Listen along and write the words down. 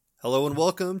Hello and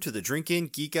welcome to the Drink In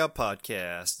Geek Out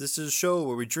podcast. This is a show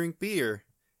where we drink beer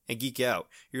and geek out.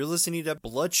 You're listening to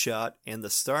Bloodshot and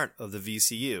the start of the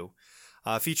VCU,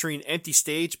 featuring Empty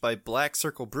Stage by Black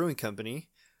Circle Brewing Company,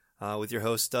 with your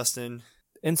hosts Dustin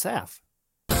and Saf.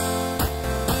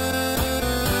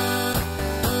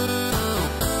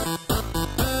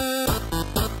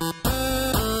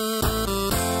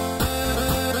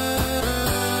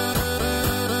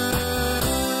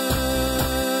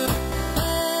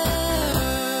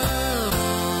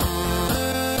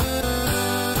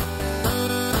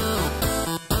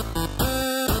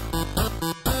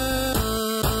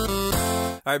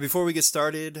 All right, before we get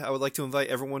started, I would like to invite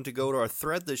everyone to go to our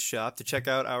Threadless shop to check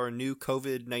out our new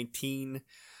COVID-19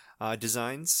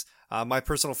 designs. My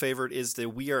personal favorite is the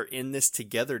We Are In This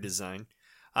Together design.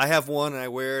 I have one and I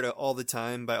wear it all the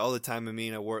time. By all the time, I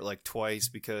mean I wore it like twice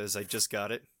because I just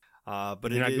got it.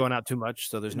 But you're not going out too much,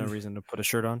 so there's no reason to put a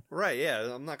shirt on. Right,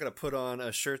 yeah. I'm not going to put on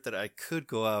a shirt that I could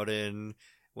go out in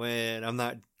when I'm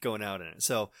not going out in it.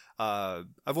 So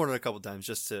I've worn it a couple times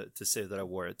just to say that I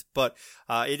wore it. But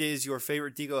it is your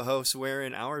favorite Digo host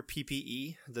wearing our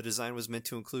PPE. The design was meant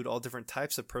to include all different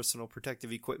types of personal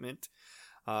protective equipment,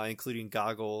 including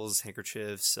goggles,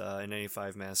 handkerchiefs,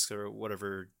 N95 masks, or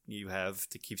whatever you have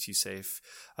that keeps you safe.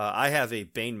 I have a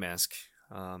Bane mask,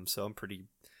 so I'm pretty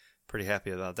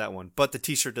happy about that one. But the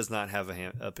t-shirt does not have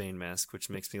a Bane mask, which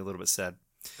makes me a little bit sad.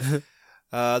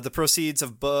 The proceeds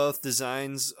of both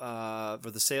designs for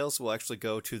the sales will actually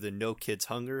go to the No Kids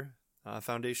Hunger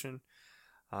Foundation.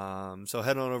 So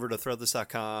head on over to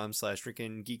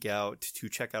threadless.com/drinkingeekout to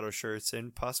check out our shirts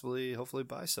and possibly, hopefully,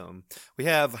 buy some. We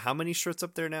have how many shirts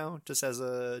up there now, just as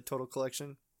a total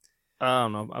collection? I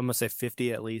don't know. I'm going to say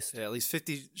 50 at least. Yeah, at least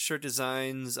 50 shirt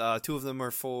designs. 2 of them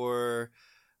are for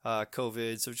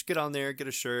COVID. So just get on there, get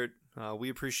a shirt. We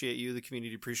appreciate you. The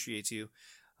community appreciates you.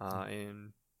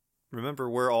 And remember,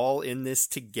 we're all in this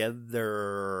together.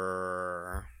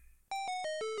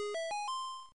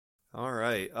 All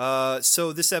right.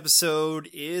 So this episode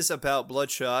is about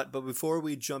Bloodshot, but before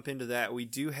we jump into that, we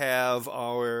do have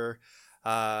our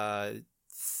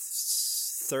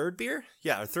third beer.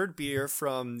 Yeah, our third beer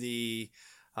from the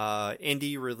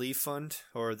Indie Relief Fund,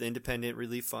 or the Independent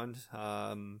Relief Fund.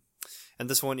 And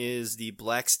this one is the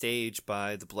Black Stage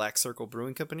by the Black Circle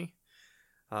Brewing Company.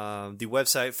 The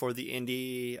website for the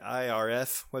Indie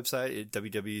IRF website is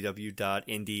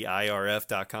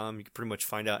www.indieirf.com. You can pretty much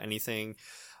find out anything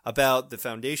about the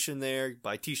foundation there.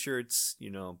 Buy t-shirts,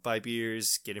 buy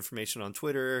beers, get information on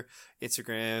Twitter,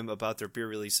 Instagram about their beer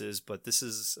releases. But this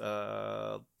is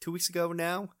 2 weeks ago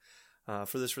now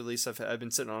for this release. I've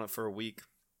been sitting on it for a week.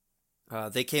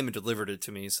 They came and delivered it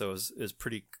to me, so it was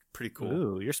pretty cool.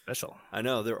 Ooh, you're special. I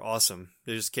know, they're awesome.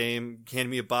 They just came, handed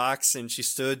me a box, and she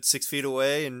stood 6 feet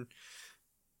away, and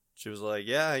she was like,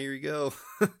 "Yeah, here you go."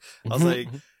 I was like,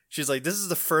 she's like, "This is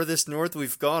the furthest north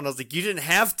we've gone." I was like, "You didn't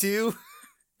have to."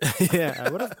 Yeah, I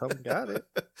would have come and got it.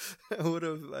 I would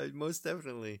have, most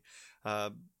definitely.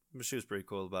 She was pretty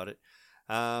cool about it.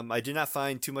 I did not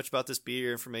find too much about this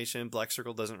beer information. Black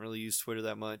Circle doesn't really use Twitter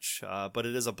that much, but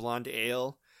it is a blonde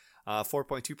ale.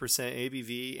 4.2%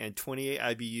 ABV and 28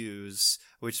 IBUs,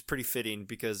 which is pretty fitting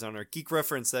because on our Geek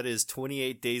Reference that is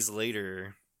 28 days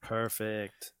later.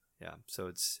 Perfect. Yeah, so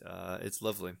it's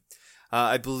lovely.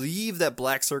 I believe that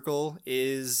Black Circle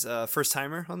is first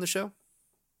timer on the show.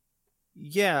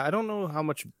 Yeah, I don't know how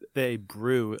much they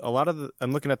brew. A lot of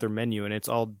I'm looking at their menu and it's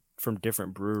all from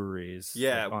different breweries.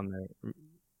 Yeah, on there.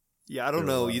 Yeah, I don't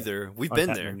know either. We've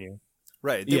been there. Menu.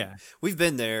 Right. Yeah. We've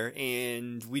been there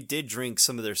and we did drink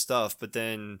some of their stuff, but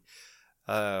then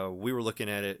we were looking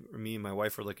at it, me and my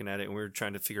wife were looking at it, and we were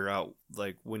trying to figure out,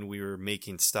 like, when we were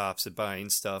making stops and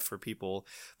buying stuff for people,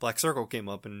 Black Circle came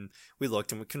up and we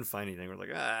looked and we couldn't find anything. We're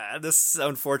like, this is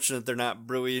unfortunate they're not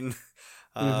brewing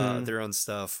their own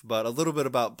stuff. But a little bit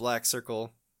about Black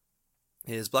Circle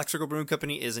is Black Circle Brewing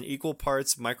Company is an equal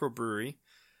parts microbrewery,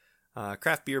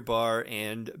 craft beer bar,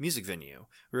 and music venue.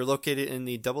 We are located in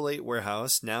the Double 8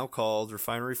 warehouse, now called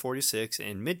Refinery 46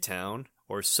 in Midtown,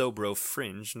 or Sobro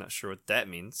Fringe. Not sure what that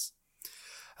means.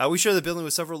 We share the building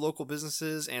with several local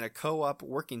businesses and a co-op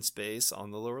working space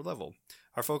on the lower level.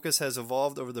 Our focus has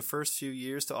evolved over the first few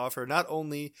years to offer not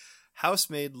only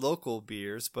house-made local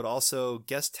beers, but also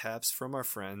guest taps from our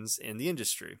friends in the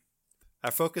industry. Our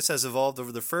focus has evolved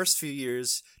over the first few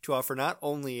years to offer not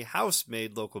only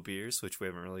house-made local beers, which we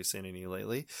haven't really seen any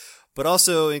lately, but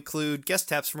also include guest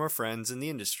taps from our friends in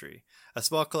the industry. A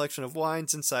small collection of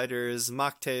wines and ciders,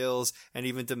 mocktails, and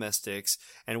even domestics,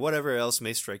 and whatever else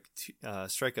may strike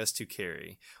us to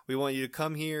carry. We want you to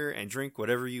come here and drink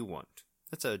whatever you want.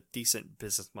 That's a decent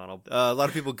business model. A lot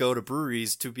of people go to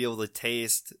breweries to be able to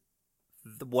taste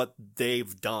what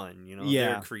they've done, you know,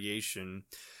 Yeah. their creation.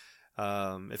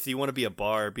 If you want to be a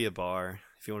bar, be a bar.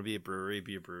 If you want to be a brewery,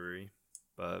 be a brewery.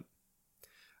 But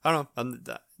I don't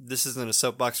know. This isn't a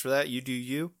soapbox for that. You do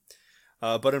you.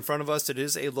 But in front of us, it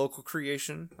is a local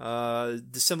creation. The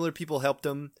similar people helped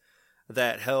them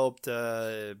that helped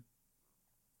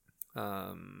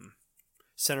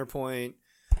Centerpoint,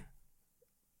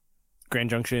 Grand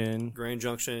Junction.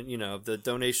 you know, the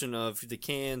donation of the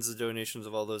cans, the donations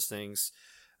of all those things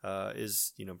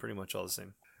is, you know, pretty much all the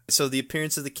same. So the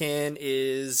appearance of the can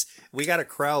is, we got a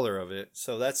crowler of it,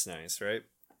 so that's nice, right?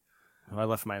 Oh, I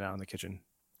left mine out in the kitchen.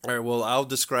 All right, well, I'll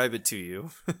describe it to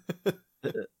you.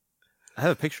 I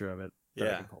have a picture of it that I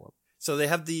Yeah. can pull up. So they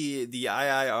have the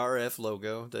IIRF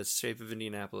logo, that's shape of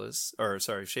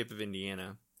shape of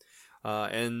Indiana.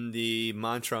 And the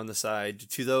mantra on the side,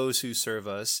 to those who serve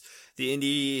us. The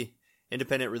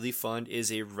Independent Relief Fund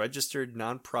is a registered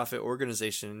nonprofit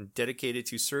organization dedicated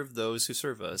to serve those who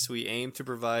serve us. We aim to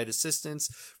provide assistance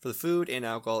for the food and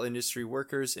alcohol industry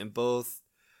workers in both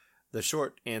the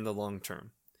short and the long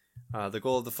term. The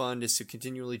goal of the fund is to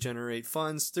continually generate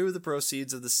funds through the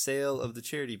proceeds of the sale of the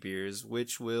charity beers,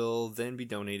 which will then be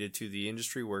donated to the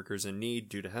industry workers in need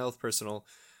due to health,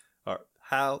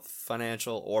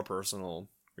 financial, or personal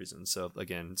reasons. So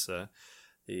again, it's the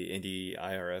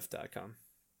IndieIRF.com.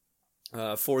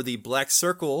 For the Black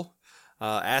Circle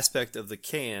aspect of the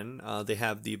can, they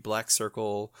have the Black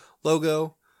Circle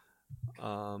logo,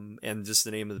 and just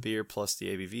the name of the beer plus the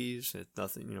ABVs. It's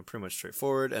nothing, you know, pretty much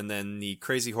straightforward. And then the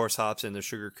Crazy Horse hops and the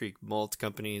Sugar Creek Malt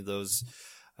Company, those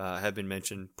have been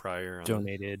mentioned prior.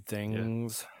 Donated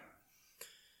things. Yeah.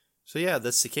 So yeah,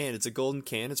 that's the can. It's a golden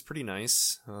can. It's pretty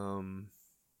nice.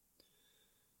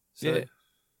 Yeah.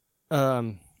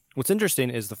 What's interesting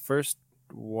is the first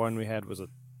one we had was a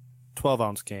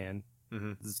 12-ounce can.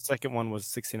 Mm-hmm. The second one was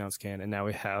a 16-ounce can, and now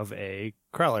we have a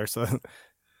crowler. So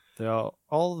they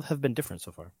all have been different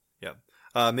so far. Yeah.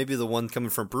 Maybe the one coming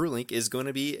from Brewlink is going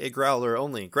to be a growler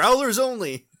only. Growlers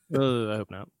only. I hope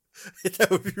not.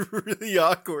 That would be really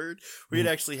awkward. We'd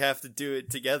actually have to do it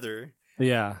together.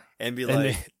 Yeah. And be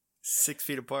like 6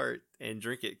 feet apart and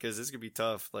drink it, because it's going to be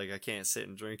tough. Like, I can't sit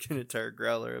and drink an entire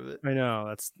growler of it. I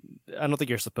know. I don't think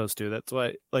you're supposed to. That's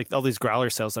why, like, all these growler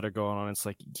sales that are going on, it's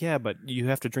like, yeah, but you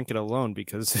have to drink it alone,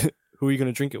 because who are you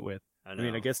going to drink it with? I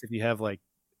mean, I guess if you have, like,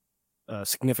 a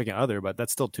significant other, but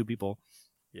that's still 2 people.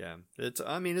 Yeah. It's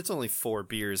only 4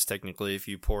 beers, technically, if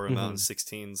you pour them out in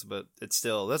 16s, but it's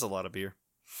still, that's a lot of beer.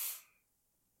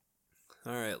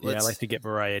 All right. Yeah, I like to get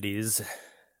varieties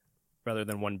rather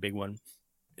than one big one.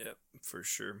 Yeah, for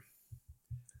sure.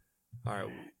 All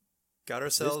right. Got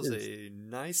ourselves a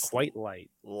nice, quite light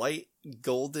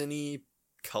goldeny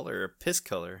color, piss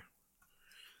color.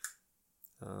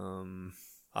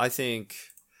 I think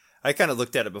I kind of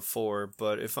looked at it before,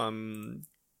 but if I'm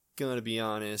going to be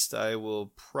honest, I will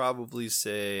probably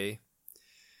say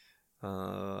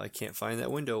I can't find that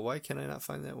window. Why can I not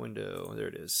find that window? There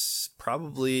it is.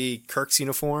 Probably Kirk's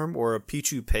Uniform or a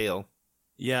Pichu Pale.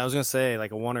 Yeah, I was going to say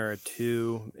like a 1 or a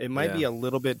 2. It might be a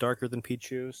little bit darker than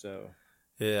Pichu, so...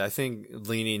 Yeah, I think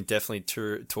leaning definitely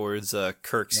towards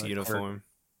Kirk's Uniform.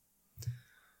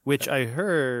 Which I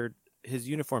heard his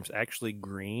uniform's actually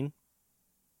green,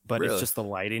 but Really? It's just the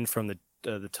lighting from the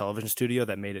television studio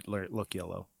that made it look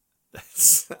yellow.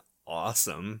 That's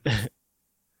awesome.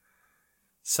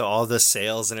 So all the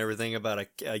sales and everything about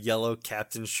a yellow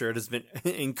captain shirt has been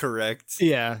incorrect.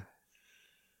 Yeah.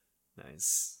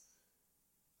 Nice.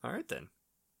 All right, then.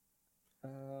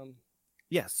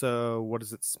 Yeah, so what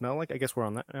does it smell like? I guess we're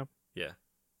on that now. Yeah.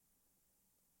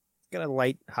 It's got a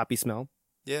light, hoppy smell.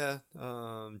 Yeah,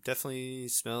 definitely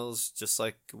smells just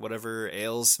like whatever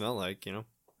ales smell like, you know?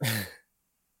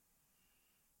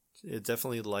 It's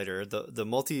definitely lighter. The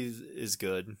multi is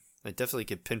good. I definitely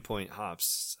could pinpoint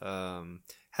hops.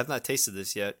 Have not tasted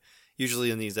this yet. Usually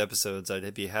in these episodes,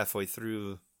 I'd be halfway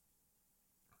through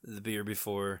the beer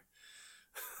before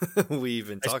we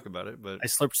even talk about it. But I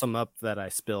slurped some up that I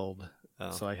spilled, Oh.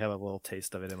 so I have a little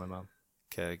taste of it in my mouth.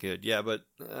 Okay, good. Yeah, but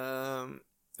I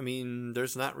mean,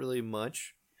 there's not really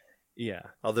much. Yeah,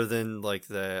 Other than like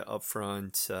the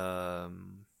upfront.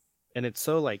 and it's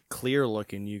so like clear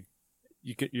looking.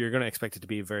 You're gonna expect it to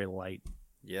be very light.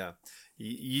 Yeah,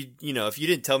 you know, if you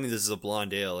didn't tell me this is a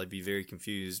blonde ale, I'd be very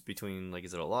confused between like,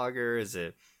 is it a lager, is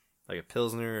it like a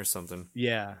pilsner or something?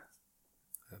 Yeah,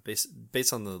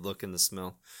 Based on the look and the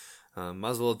smell,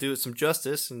 might as well do it some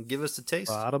justice and give us a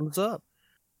taste. bottoms up.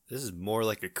 This is more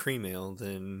like a cream ale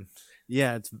than.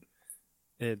 Yeah,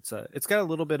 it's got a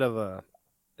little bit of a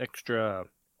extra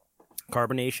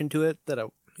carbonation to it that I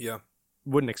Yeah.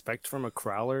 wouldn't expect from a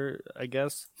crowler. I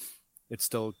guess it's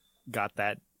still got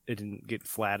that. It didn't get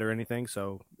flat or anything,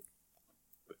 so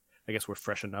I guess we're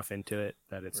fresh enough into it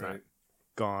that it's not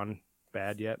gone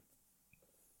bad yet.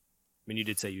 I mean, you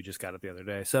did say you just got it the other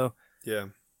day, so yeah,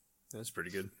 that's pretty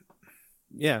good.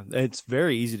 Yeah, it's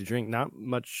very easy to drink. Not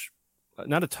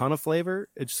a ton of flavor.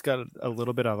 It just got a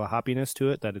little bit of a hoppiness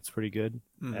to it that it's pretty good.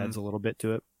 Mm-hmm. Adds a little bit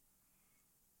to it.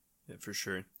 Yeah, for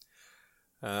sure.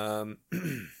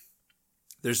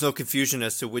 There's no confusion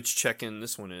as to which check-in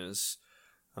this one is.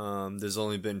 There's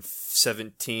only been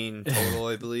 17 total,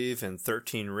 I believe, and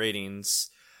 13 ratings.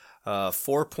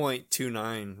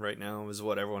 4.29 right now is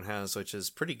what everyone has, which is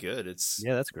pretty good.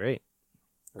 Yeah, that's great.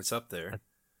 It's up there.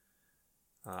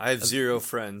 I have 0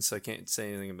 friends, so I can't say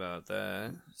anything about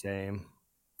that. Same.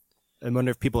 I wonder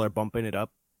if people are bumping it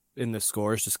up in the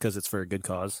scores just because it's for a good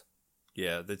cause.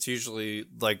 Yeah, that's usually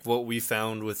like what we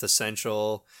found with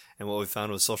Essential and what we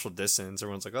found with Social Distance.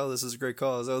 Everyone's like, oh, this is a great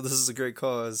cause. Oh, this is a great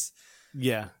cause.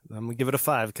 Yeah, I'm going to give it a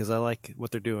 5 because I like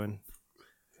what they're doing.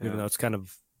 Yeah. Even though it's kind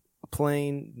of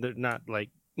plain. They're not like,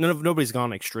 nobody's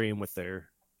gone extreme with they're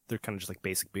kind of just like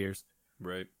basic beers.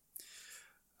 Right.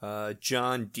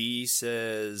 John D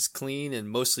says clean and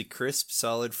mostly crisp,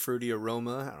 solid fruity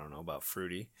aroma. I don't know about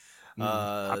fruity.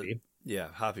 Hoppy. Yeah,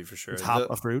 hoppy for sure. Is hop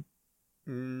a fruit?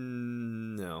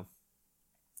 No.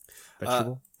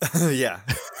 Vegetable? Yeah.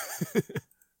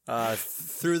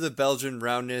 Through the Belgian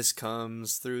roundness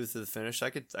comes through to the finish.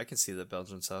 I can see the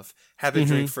Belgian stuff. Happy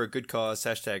drink for a good cause.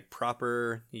 #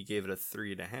 proper. He gave it a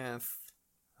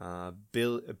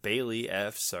 3.5. Bailey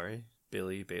F. Sorry,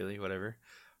 Bailey, whatever.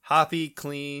 Hoppy,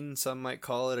 clean. Some might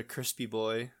call it a crispy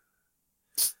boy.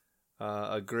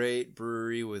 A great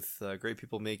brewery with great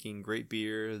people making great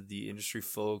beer. The industry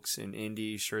folks in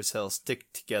Indy sure as hell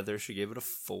stick together. She gave it a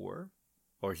 4.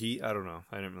 Or he, I don't know.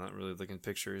 I'm not really looking at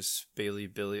pictures. Billy, I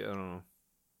don't know.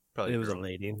 Probably it was a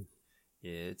lady.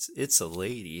 Yeah, it's a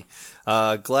lady.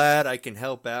 Glad I can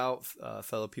help out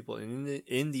fellow people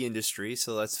in the industry.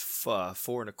 So that's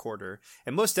 4.25.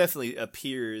 And most definitely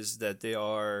appears that they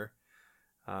are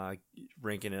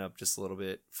ranking it up just a little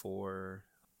bit for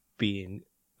being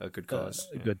a good cause.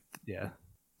 Good, yeah.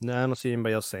 No, I don't see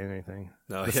anybody else saying anything.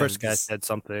 No, the first guy said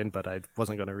something, but I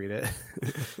wasn't going to read it.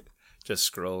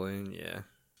 Just scrolling, yeah.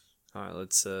 All right,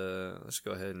 let's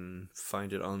go ahead and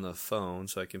find it on the phone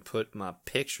so I can put my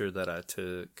picture that I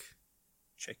took.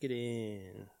 Check it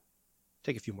in.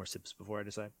 Take a few more sips before I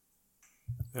decide.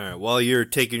 All right, while you're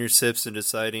taking your sips and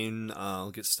deciding,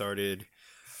 I'll get started.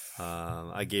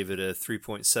 I gave it a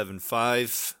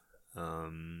 3.75.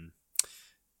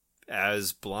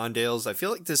 As blonde ales, I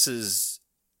feel like this is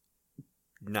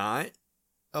not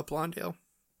a blonde ale.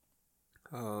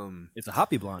 It's a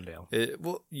hoppy blonde ale.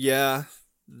 Well, yeah,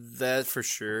 that for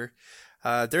sure.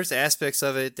 There's aspects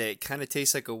of it that kind of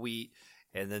taste like a wheat,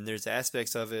 and then there's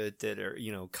aspects of it that are,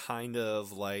 kind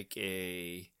of like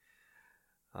a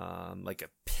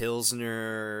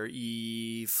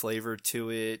Pilsner-y flavor to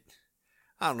it.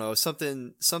 I don't know,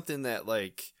 something that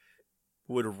like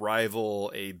would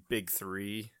rival a Big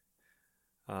 3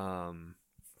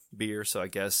 beer. So I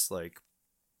guess like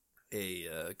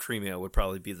a cream ale would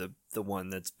probably be the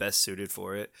one that's best suited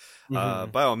for it. By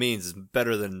all means, it's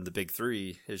better than the Big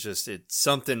 3. It's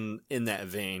something in that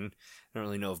vein. I don't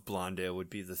really know if blonde ale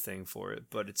would be the thing for it,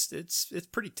 but it's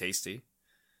pretty tasty.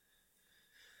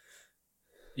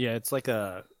 Yeah, it's like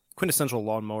a quintessential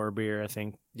lawnmower beer, I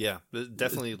think. Yeah,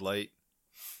 definitely light.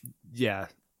 Yeah,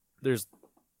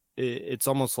 it's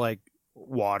almost like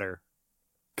water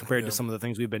compared to some of the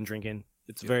things we've been drinking.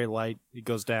 It's very light. It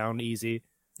goes down easy.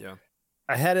 Yeah.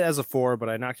 I had it as a 4, but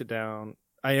I knocked it down.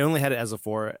 I only had it as a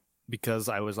 4 because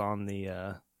I was on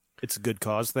the it's a good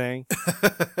cause thing.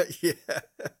 Yeah.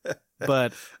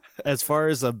 But as far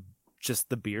as just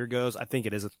the beer goes, I think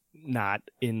it is not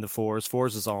in the 4s.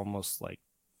 4s is almost like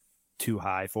too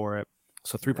high for it.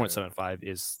 So 3.75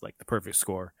 is like the perfect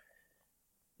score.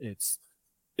 It's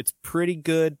pretty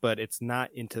good, but it's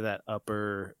not into that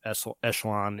upper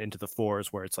echelon into the 4s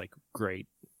where it's like great.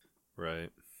 Right.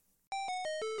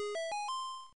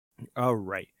 All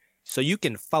right. So you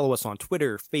can follow us on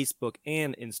Twitter, Facebook,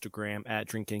 and Instagram at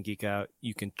Drink and Geek Out.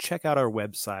 You can check out our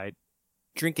website,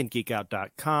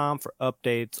 drinkandgeekout.com, for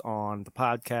updates on the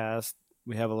podcast.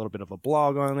 We have a little bit of a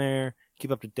blog on there.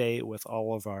 Keep up to date with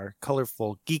all of our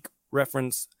colorful geek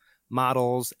reference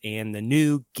models and the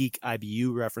new Geek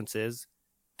IBU references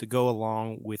to go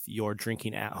along with your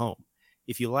drinking at home.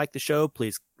 If you like the show,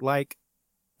 please like,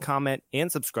 comment, and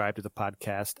subscribe to the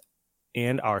podcast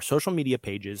and our social media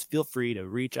pages. Feel free to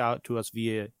reach out to us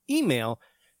via email,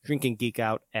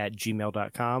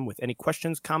 drinkandgeekout@gmail.com, with any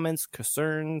questions, comments,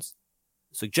 concerns,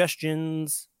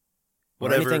 suggestions, or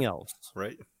Whatever. anything else.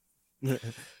 Right.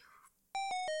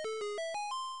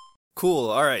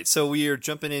 Cool. All right. So we are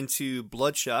jumping into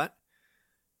Bloodshot.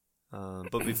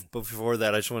 But before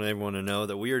that, I just want everyone to know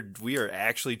that we are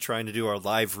actually trying to do our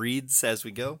live reads as we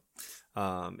go.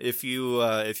 If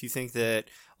you think that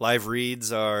live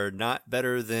reads are not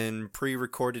better than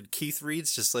pre-recorded Keith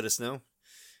reads, just let us know,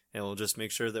 and we'll just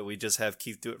make sure that we just have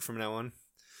Keith do it from now on.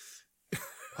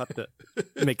 Have to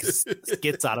make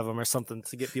skits out of them or something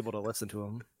to get people to listen to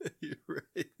them. You're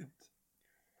right.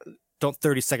 Don't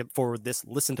 30-second forward this.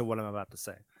 Listen to what I'm about to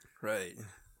say. Right.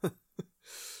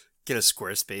 Get a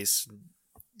Squarespace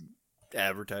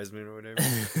advertisement or whatever.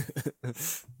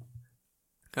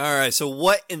 All right. So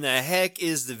what in the heck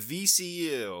is the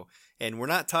VCU? And we're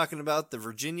not talking about the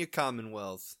Virginia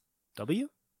Commonwealth. W?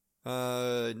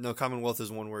 No, Commonwealth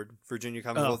is one word. Virginia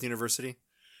Commonwealth University.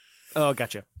 Oh,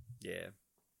 gotcha. Yeah.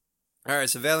 All right,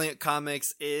 so Valiant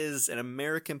Comics is an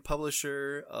American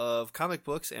publisher of comic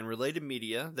books and related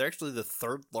media. They're actually the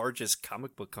third largest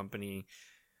comic book company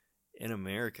in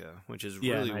America, which is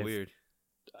really weird.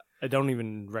 I don't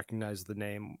even recognize the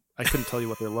name. I couldn't tell you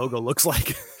what their logo looks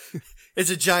like.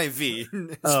 It's a giant V.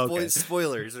 Okay.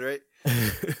 Spoilers, right?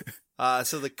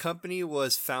 So the company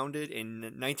was founded in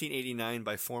 1989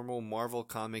 by former Marvel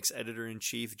Comics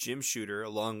editor-in-chief Jim Shooter,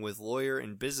 along with lawyer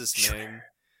and businessman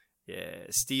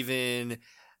Stephen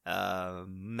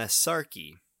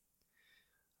Masarkey.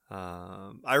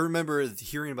 I remember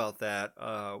hearing about that.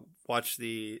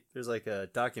 There's like a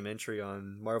documentary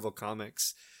on Marvel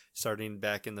Comics starting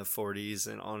back in the 40s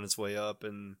and on its way up,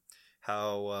 and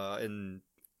how in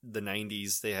the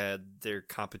 90s they had their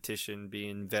competition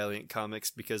being Valiant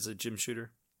Comics because of Jim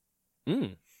Shooter.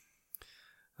 But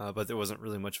there wasn't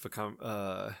really much of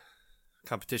a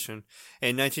competition.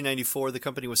 In 1994, the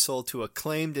company was sold to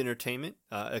Acclaimed Entertainment.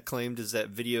 Acclaimed is that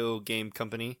video game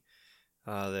company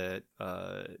that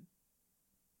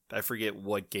I forget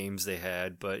what games they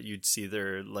had, but you'd see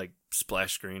their like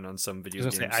splash screen on some video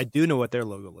games. I do know what their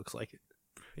logo looks like.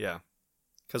 Yeah,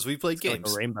 because we played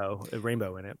games. Like a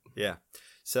rainbow in it. Yeah.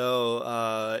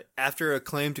 So after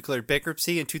Acclaim declared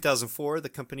bankruptcy in 2004, the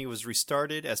company was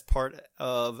restarted as part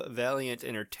of Valiant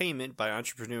Entertainment by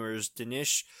entrepreneurs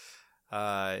Dinesh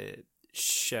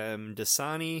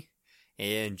Shamdasani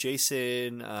and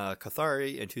Jason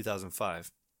Kothari in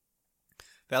 2005.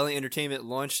 Valiant Entertainment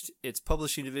launched its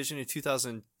publishing division in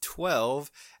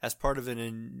 2012 as part of an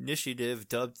initiative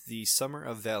dubbed the Summer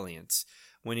of Valiant,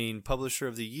 winning Publisher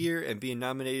of the Year and being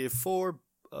nominated for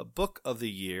Book of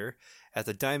the Year at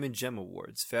the Diamond Gem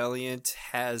Awards. Valiant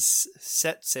has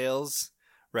set sales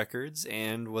records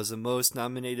and was the most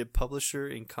nominated publisher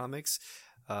in comics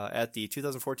at the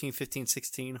 2014, 15,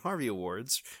 16 Harvey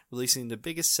Awards, releasing the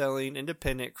biggest selling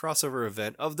independent crossover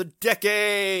event of the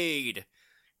decade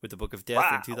with the Book of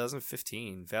Death in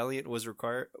 2015. Valiant was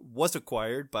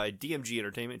acquired by DMG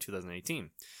Entertainment in 2018. In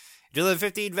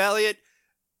 2015, Valiant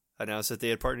announced that they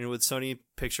had partnered with Sony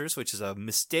Pictures, which is a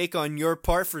mistake on your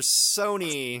part for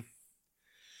Sony,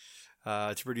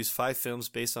 to produce 5 films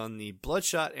based on the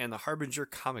Bloodshot and the Harbinger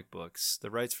comic books.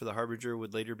 The rights for the Harbinger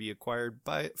would later be acquired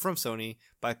from Sony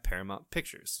by Paramount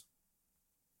Pictures.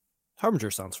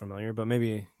 Harbinger sounds familiar, but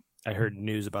maybe I heard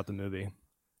news about the movie.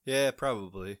 Yeah,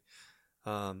 probably.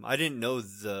 I didn't know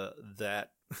that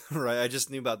right. I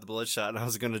just knew about the Bloodshot, and I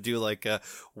was going to do like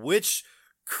which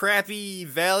crappy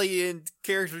Valiant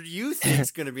character do you think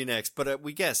is going to be next? But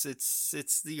we guess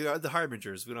it's the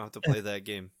Harbingers. We don't have to play that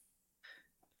game.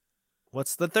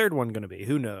 What's the third one going to be?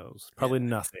 Who knows? Probably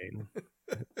nothing.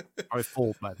 Probably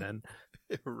full by then.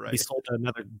 Right. Be sold to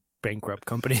another bankrupt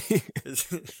company.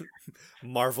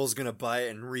 Marvel's going to buy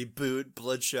it and reboot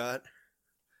Bloodshot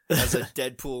as a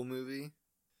Deadpool movie.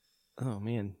 Oh,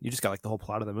 man. You just got like the whole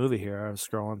plot of the movie here. I was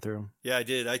scrolling through. Yeah, I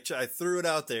did. I threw it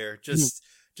out there. Just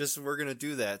we're going to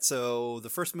do that. So the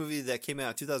first movie that came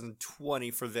out in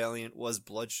 2020 for Valiant was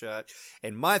Bloodshot.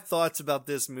 And my thoughts about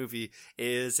this movie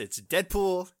is it's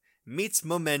Deadpool meets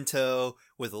Memento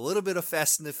with a little bit of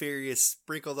Fast and the Furious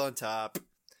sprinkled on top.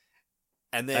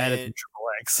 And then added Triple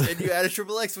X. And you added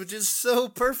Triple X, which is so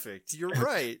perfect. You're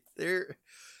right.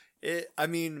 I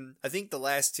think the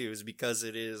last two is because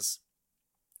it is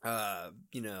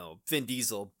Vin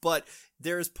Diesel, but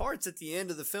there's parts at the end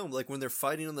of the film, like when they're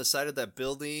fighting on the side of that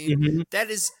building,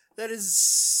 that is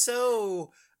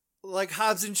so like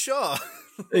Hobbs and Shaw.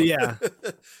 Yeah.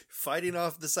 Fighting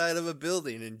off the side of a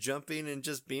building and jumping and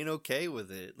just being okay with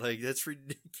it. Like, that's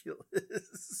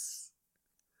ridiculous.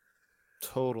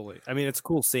 Totally. I mean, it's a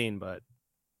cool scene, but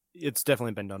it's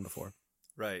definitely been done before.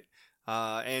 Right.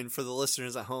 And for the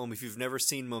listeners at home, if you've never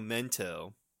seen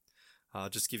Memento, I'll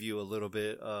just give you a little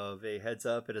bit of a heads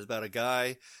up. It is about a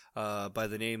guy by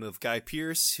the name of Guy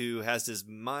Pearce who has his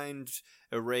mind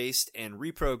erased and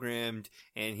reprogrammed,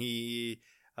 and he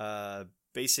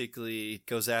basically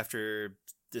goes after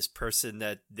this person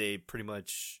that they pretty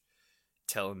much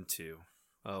tell him to.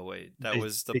 Oh, wait. That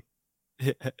was the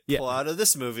plot of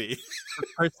this movie. The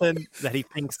person that he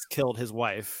thinks killed his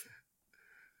wife.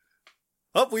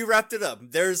 Oh, we wrapped it up.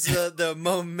 There's the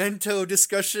Memento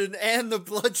discussion and the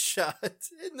Bloodshot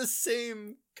in the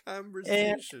same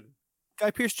conversation. And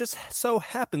Guy Pearce just so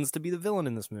happens to be the villain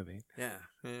in this movie. Yeah.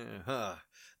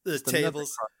 The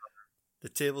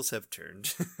tables have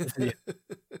turned. Yeah.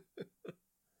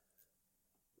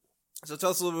 So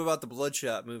tell us a little bit about the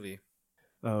Bloodshot movie.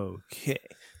 Okay.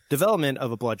 Development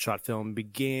of a Bloodshot film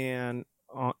began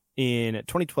in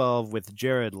 2012 with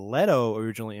Jared Leto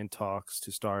originally in talks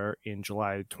to star in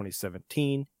July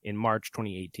 2017. In March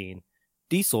 2018,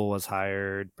 Diesel was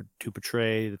hired to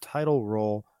portray the title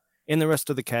role, and the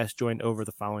rest of the cast joined over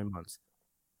the following months.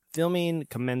 Filming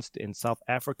commenced in South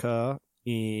Africa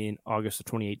in August of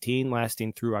 2018,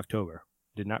 lasting through October.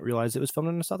 Did not realize it was filmed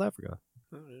in South Africa.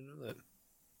 Oh, I didn't know that.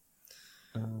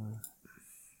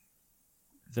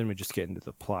 Then we just get into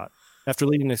the plot. After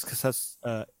leading a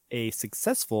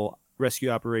successful rescue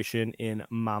operation in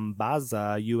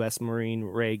Mombasa, U.S. Marine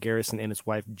Ray Garrison and his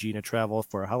wife Gina travel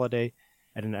for a holiday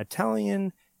at an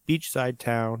Italian beachside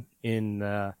town in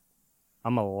the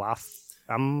Amalfi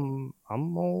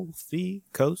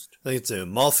Coast. I think it's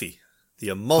Amalfi. The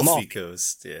Amalfi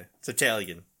Coast. Yeah, it's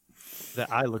Italian.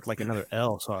 That I looked like another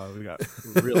L, so we got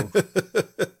real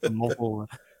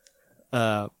Amalfi.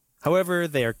 However,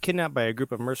 they are kidnapped by a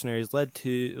group of mercenaries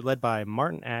led by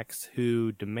Martin Axe,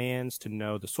 who demands to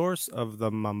know the source of the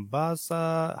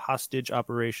Mombasa hostage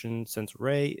operation. Since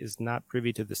Ray is not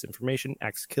privy to this information,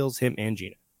 Axe kills him and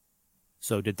Gina.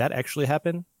 So did that actually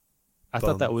happen? I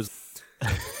thought that was...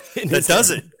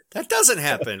 That doesn't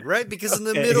happen, right? Because in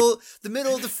the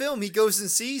middle of the film, he goes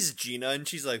and sees Gina, and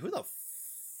she's like, "Who the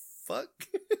fuck?"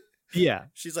 Yeah.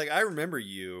 She's like, "I remember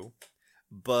you,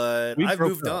 but I've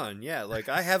moved on." Yeah, like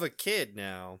I have a kid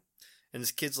now, and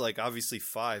this kid's like obviously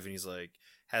 5, and he's like,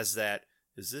 "Is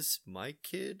this my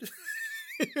kid?"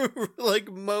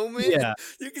 Like moment. Yeah,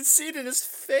 you can see it in his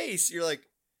face. You're like,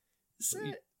 "Is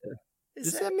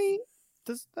that me?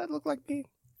 Does that look like me?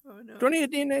 Oh no! Do I need a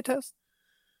DNA test?"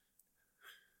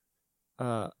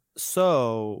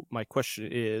 So my question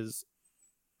is,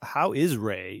 how is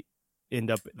Ray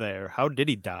end up there? How did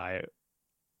he die?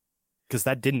 Because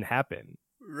that didn't happen.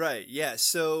 Right. Yeah.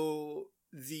 So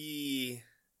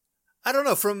I don't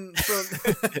know from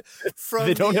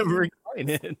they don't ever explain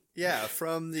it. Yeah,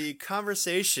 from the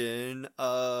conversation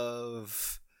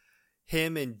of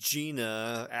him and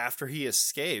Gina after he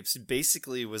escapes,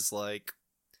 basically was like,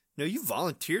 "No, you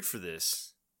volunteered for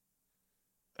this."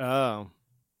 Oh.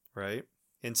 Right.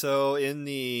 And so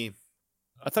I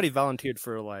thought he volunteered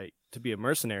for to be a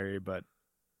mercenary, but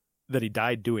that he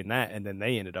died doing that, and then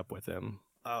they ended up with him.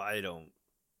 Oh, I don't.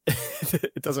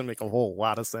 It doesn't make a whole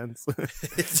lot of sense.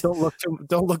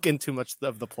 Don't look into much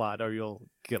of the plot, or you'll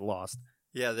get lost.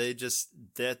 Yeah, there's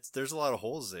a lot of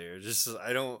holes there.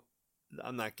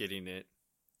 I'm not getting it.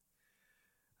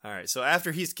 All right. So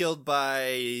after he's killed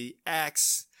by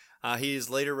Axe, he is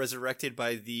later resurrected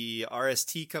by the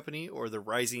RST company, or the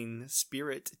Rising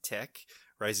Spirit Tech.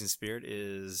 Rising Spirit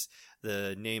is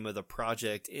the name of the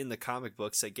project in the comic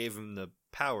books that gave him the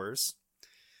powers.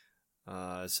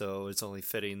 So it's only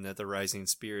fitting that the Rising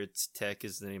Spirit Tech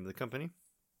is the name of the company.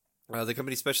 The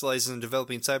company specializes in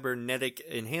developing cybernetic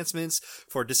enhancements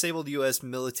for disabled U.S.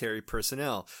 military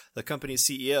personnel. The company's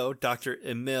CEO, Dr.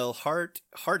 Emil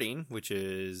Harding, which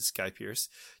is Guy Pearce,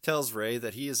 tells Ray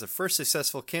that he is the first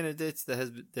successful candidate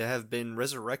that have been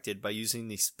resurrected by using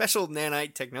the special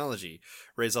nanite technology.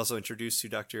 Ray is also introduced to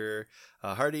Dr.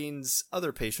 Harding's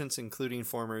other patients, including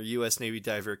former U.S. Navy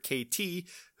diver KT,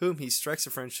 whom he strikes a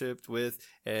friendship with,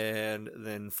 and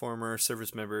then former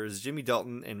service members Jimmy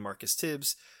Dalton and Marcus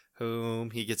Tibbs, whom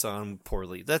he gets on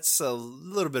poorly. That's a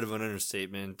little bit of an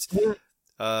understatement.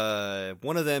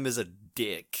 One of them is a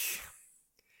dick,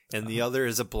 and the other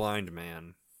is a blind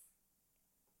man.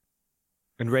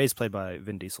 And Ray's played by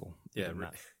Vin Diesel. Yeah,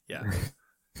 right. Yeah.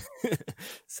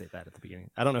 Say that at the beginning.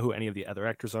 I don't know who any of the other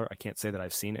actors are. I can't say that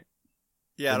I've seen it.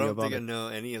 Yeah, I don't think I know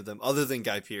any of them other than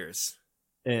Guy Pearce.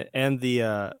 And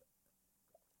the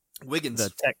Wiggins.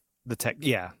 The tech,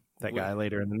 yeah, that guy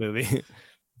later in the movie.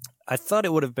 I thought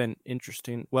it would have been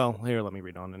interesting. Well, here, let me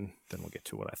read on, and then we'll get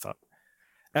to what I thought.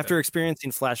 After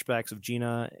experiencing flashbacks of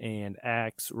Gina and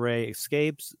Axe, Ray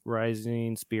escapes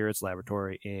Rising Spirits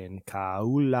Laboratory in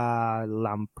Kuala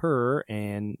Lumpur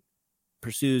and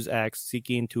pursues Axe,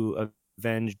 seeking to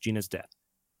avenge Gina's death.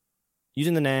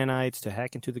 Using the nanites to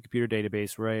hack into the computer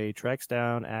database, Ray tracks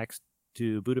down Axe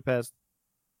to Budapest.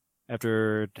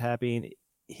 After trapping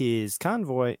his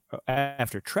convoy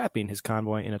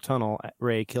in a tunnel,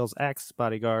 Ray kills Axe's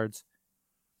bodyguards.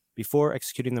 Before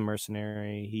executing the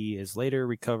mercenary, he is later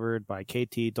recovered by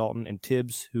KT, Dalton, and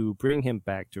Tibbs, who bring him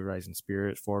back to Rising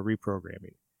Spirit for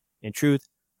reprogramming. In truth,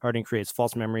 Harding creates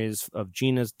false memories of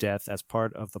Gina's death as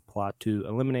part of the plot to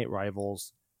eliminate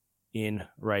rivals in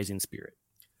Rising Spirit.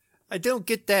 I don't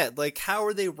get that. Like, how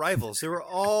are they rivals? They were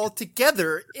all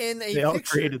together in a They all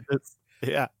picture. created this.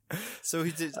 Yeah. So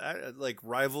he did like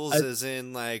rivals as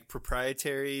in like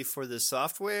proprietary for the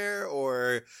software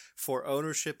or for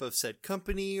ownership of said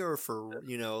company or for,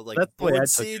 you know, like board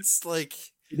seats. Like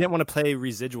he didn't want to pay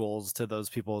residuals to those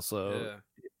people. So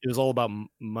it was all about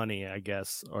money, I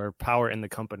guess, or power in the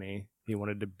company. He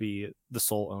wanted to be the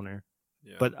sole owner.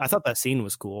 Yeah. But I thought that scene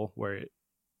was cool where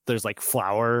there's like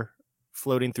flour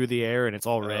floating through the air and it's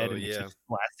all red and it's just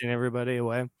blasting everybody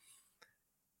away.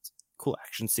 Cool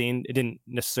action scene. It didn't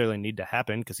necessarily need to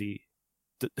happen because he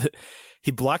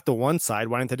blocked the one side.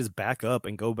 Why didn't they just back up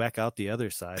and go back out the other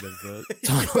side of the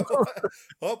tunnel?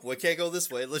 Oh, we can't go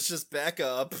this way. Let's just back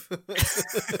up.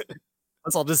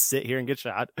 Let's all just sit here and get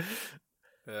shot.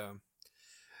 Yeah.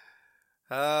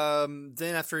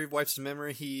 Then after he wipes his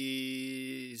memory,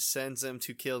 he sends them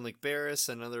to kill Nick Barris,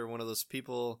 another one of those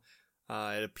people.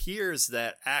 It appears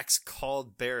that Axe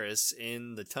called Barris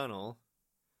in the tunnel.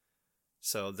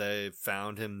 So they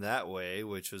found him that way,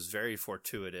 which was very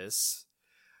fortuitous.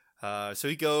 So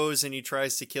he goes and he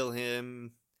tries to kill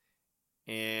him.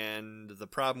 And the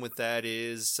problem with that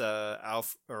is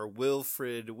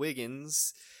Wilfred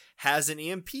Wiggins has an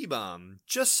EMP bomb.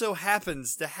 Just so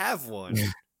happens to have one.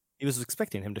 He was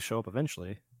expecting him to show up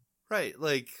eventually. Right,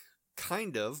 like,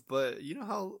 kind of. But you know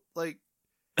how, like,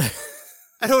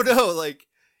 I don't know, like,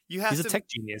 he's a tech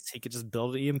genius. He could just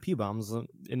build EMP bombs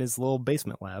in his little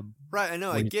basement lab. Right, I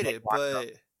know, I get it,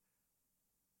 but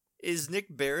is Nick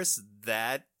Barris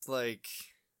that, like,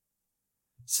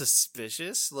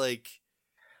 suspicious? Like,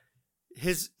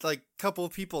 his, like, couple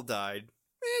of people died.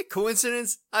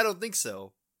 Coincidence? I don't think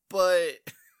so. But,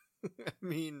 I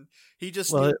mean, he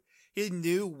just he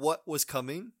knew what was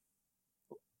coming.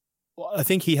 Well, I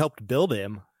think he helped build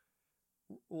him.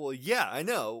 Well, yeah, I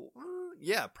know.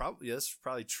 Yeah, probably. That's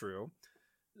probably true.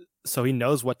 So he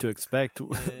knows what to expect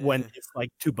when it's like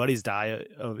two buddies die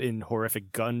in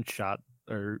horrific gunshot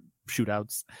or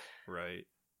shootouts. Right.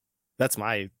 That's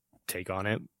my take on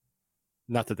it.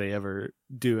 Not that they ever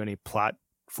do any plot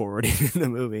forwarding in the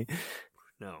movie.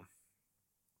 No.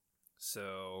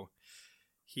 So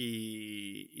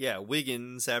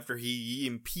Wiggins, after he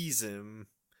EMPs him,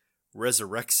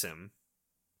 resurrects him.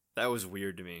 That was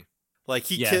weird to me. Like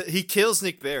he kills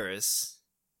Nick Barris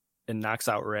and knocks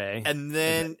out Ray, and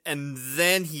then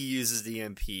he uses the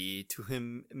EMP to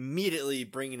him immediately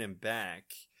bringing him back.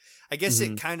 I guess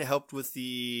it kind of helped with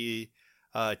the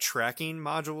tracking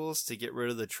modules to get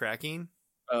rid of the tracking.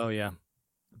 Oh yeah,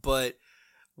 but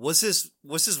was this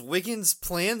Wiggins'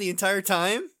 plan the entire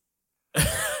time?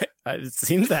 It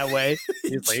seems that way.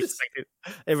 He's like expected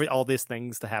all these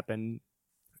things to happen.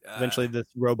 Eventually, this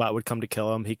robot would come to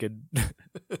kill him. He could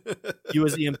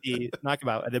use EMP, knock him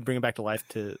out, and then bring him back to life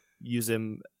to use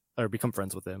him or become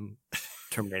friends with him,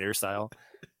 Terminator style.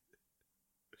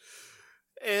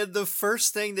 And the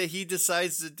first thing that he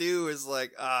decides to do is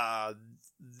like,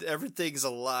 everything's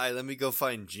a lie. Let me go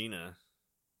find Gina.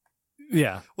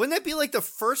 Yeah. Wouldn't that be like the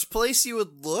first place you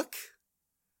would look?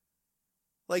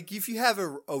 Like if you have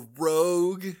a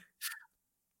rogue...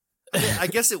 I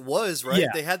guess it was, right? Yeah.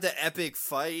 They had the epic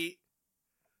fight,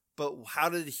 but how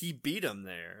did he beat him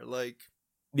there? Like,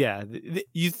 yeah,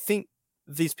 you think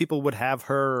these people would have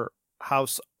her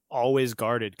house always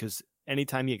guarded because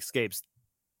anytime he escapes,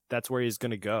 that's where he's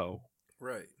going to go.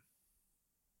 Right.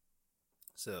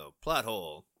 So, plot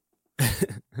hole.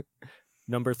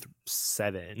 Number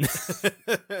 7.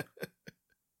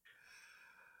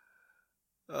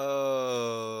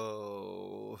 Oh,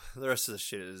 the rest of the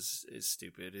shit is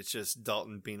stupid. It's just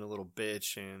Dalton being a little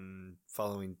bitch and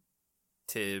following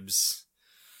Tibbs.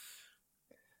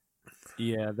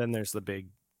 Yeah, then there's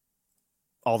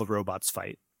all the robots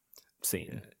fight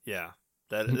scene. Yeah.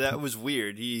 That was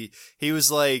weird. He was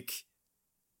like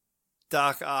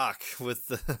Doc Ock with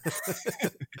the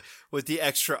with the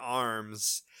extra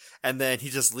arms, and then he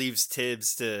just leaves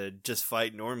Tibbs to just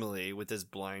fight normally with his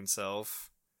blind self.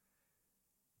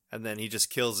 And then he just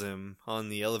kills him on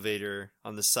the elevator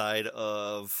on the side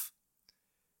of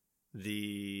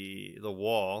the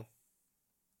wall.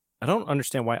 I don't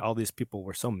understand why all these people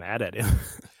were so mad at him.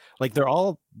 Like they're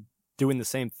all doing the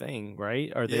same thing,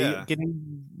 right? Are they Yeah.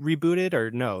 getting rebooted or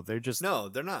no? They're just No,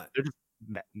 they're not.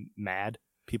 mad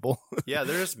people. Yeah,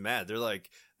 they're just mad. They're like,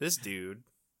 this dude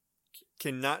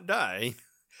cannot die.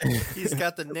 He's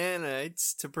got the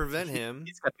nanites to prevent him.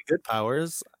 He's got the good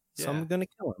powers, so Yeah. I'm gonna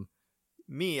kill him.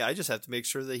 Me, I just have to make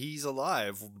sure that he's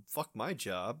alive. Fuck my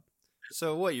job.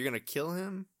 So what, you're gonna kill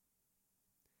him?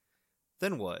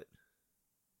 Then what?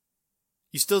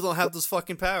 You still don't have those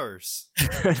fucking powers.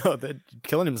 No,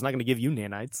 killing him is not gonna give you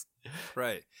nanites.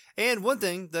 Right. And one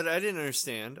thing that I didn't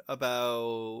understand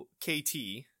about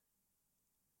KT,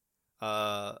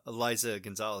 Eliza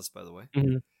Gonzalez, by the way,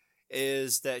 Mm-hmm.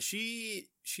 is that she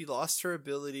lost her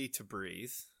ability to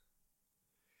breathe.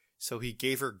 So he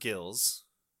gave her gills.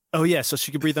 Oh yeah, so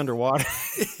she could breathe underwater,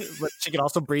 but she can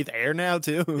also breathe air now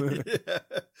too.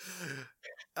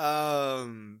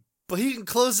 But he can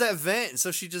close that vent,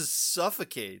 so she just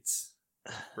suffocates,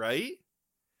 right?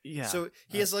 Yeah. So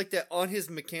he has like that on his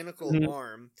mechanical Mhm.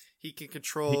 arm. He can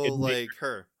control He can make like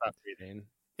her. Stop breathing.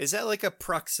 Is that like a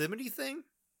proximity thing?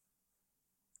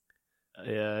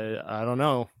 I don't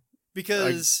know.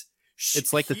 Because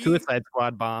It's like the Suicide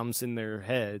Squad bombs in their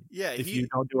head. Yeah, If you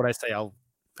don't do what I say,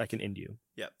 I can end you.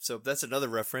 Yeah, so that's another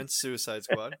reference, Suicide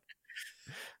Squad.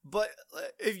 But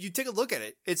if you take a look at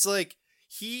it, it's like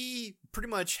he pretty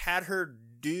much had her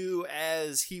do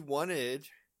as he wanted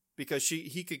because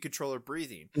he could control her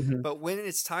breathing. Mhm. But when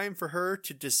it's time for her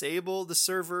to disable the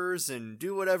servers and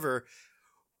do whatever,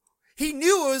 he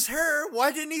knew it was her.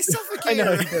 Why didn't he suffocate I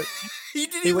know, her? He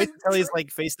didn't He even waits until he's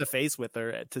like face to face with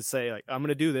her to say like I'm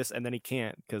gonna do this, and then he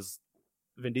can't because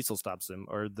Vin Diesel stops him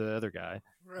or the other guy.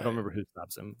 Right. I don't remember who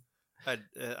stops him.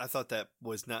 I thought that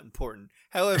was not important.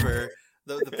 However,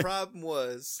 the problem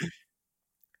was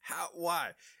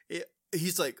why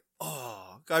he's like,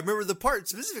 oh, I remember the part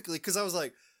specifically because I was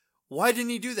like, why didn't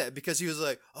he do that? Because he was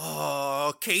like,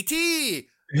 oh, KT,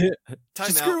 time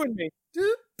She's out, screwing me.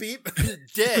 beep,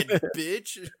 dead,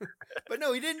 bitch. But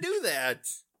no, he didn't do that.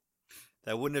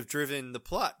 That wouldn't have driven the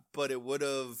plot, but it would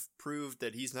have proved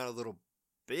that he's not a little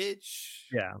bitch.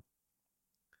 Yeah.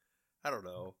 I don't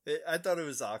know. I thought it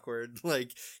was awkward.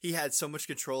 Like, he had so much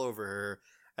control over her,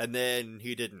 and then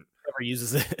he didn't. Never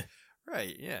uses it.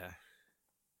 Right, yeah.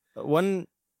 One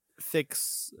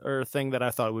fix or thing that I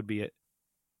thought would be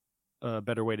a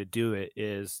better way to do it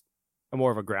is a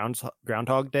more of a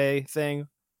Groundhog Day thing,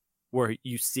 where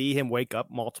you see him wake up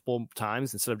multiple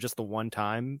times instead of just the one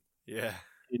time. Yeah.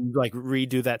 And, like,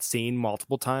 redo that scene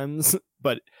multiple times.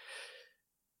 But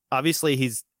obviously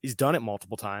he's done it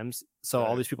multiple times, so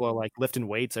all these people are like lifting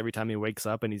weights every time he wakes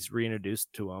up and he's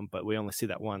reintroduced to them, but we only see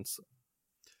that once.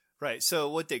 Right, so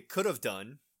what they could have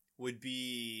done would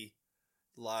be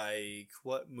like,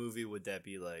 what movie would that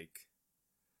be like?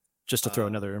 Just to throw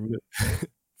another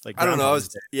like I don't know. I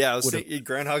was Would've- thinking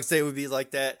Groundhog's Day would be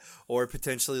like that, or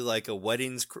potentially like a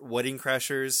Wedding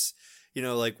Crashers. You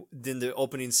know, like in the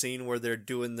opening scene where they're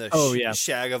doing the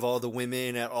shag of all the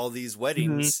women at all these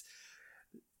weddings.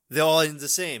 They all end the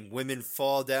same. Women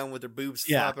fall down with their boobs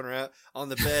flopping around on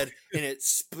the bed, and it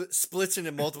splits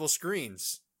into multiple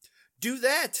screens. Do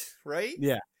that, right?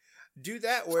 Yeah. Do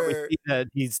that So where we see that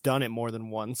he's done it more than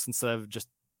once instead of just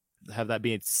have that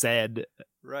being said.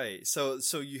 Right. So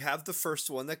you have the first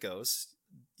one that goes.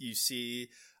 You see,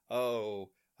 Toby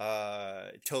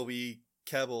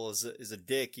Kebbell is a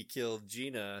dick. He killed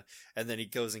Gina, and then he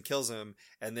goes and kills him,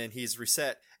 and then he's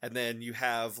reset, and then you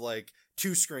have like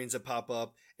two screens that pop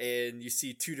up, and you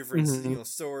see two different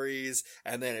stories,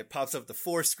 and then it pops up to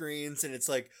four screens, and it's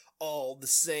like all the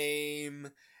same.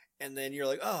 And then you're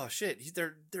like, oh shit,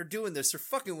 they're doing this, they're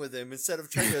fucking with him, instead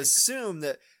of trying to assume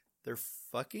that they're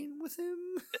fucking with him.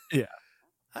 Yeah.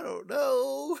 I don't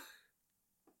know.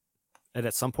 And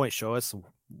at some point show us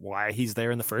why he's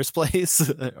there in the first place,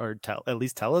 or at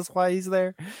least tell us why he's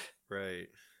there. Right.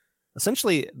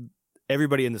 Essentially,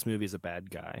 everybody in this movie is a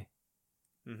bad guy.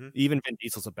 Mm-hmm. Even Vin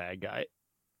Diesel's a bad guy.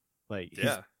 Like,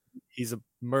 yeah. He's a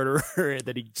murderer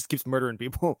that he just keeps murdering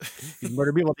people. He's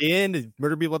murdered people at the end, he's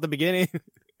murdered people at the beginning.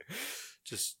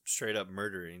 Just straight up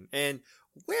murdering. And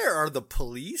where are the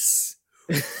police?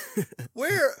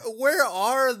 where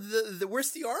are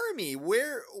where's the army?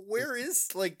 Where is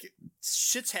like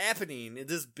shit's happening in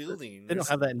this building? They don't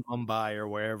have that in Mumbai or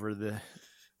wherever the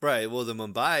Right, well the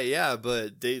Mumbai, yeah,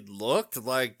 but they looked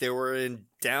like they were in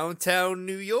downtown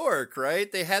New York, right?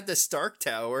 They had the Stark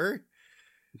Tower.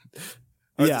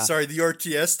 The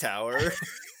RTS Tower.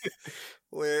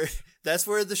 where that's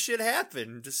where the shit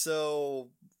happened. So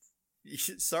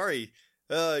sorry.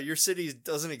 Your city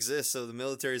doesn't exist, so the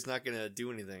military is not going to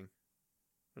do anything.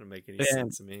 It doesn't make any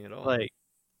sense to me at all. Like,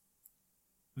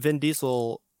 Vin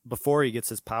Diesel before he gets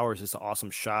his powers, it's an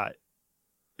awesome shot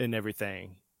and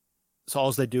everything. So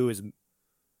all they do is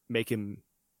make him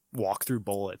walk through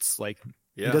bullets. Like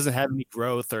he doesn't have any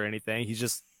growth or anything. He's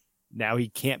just now he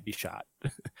can't be shot.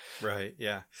 Right.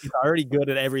 Yeah. He's already good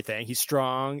at everything. He's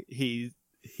strong. He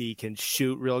can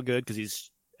shoot real good because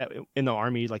he's in the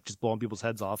army, like just blowing people's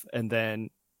heads off. And then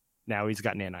now he's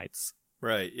got nanites.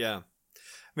 Right. Yeah.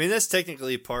 I mean, that's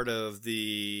technically part of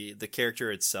the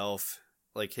character itself,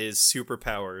 like his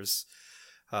superpowers.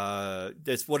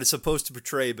 That's what it's supposed to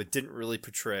portray, but didn't really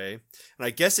portray. And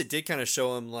I guess it did kind of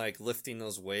show him like lifting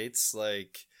those weights,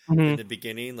 like in the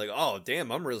beginning, like, oh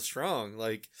damn, I'm real strong.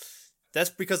 Like that's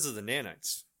because of the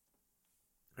nanites,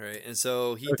 right? And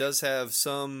so he does have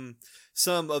some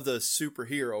of the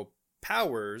superhero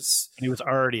powers. He was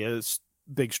already a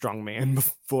big strong man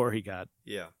before he got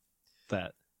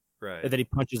that, right? And then he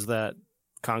punches that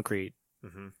concrete.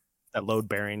 That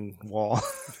load-bearing wall.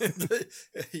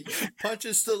 He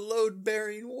punches the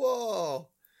load-bearing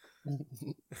wall.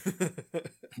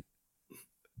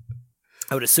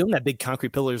 I would assume that big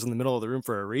concrete pillar is in the middle of the room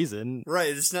for a reason. Right,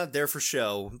 it's not there for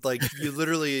show. Like, you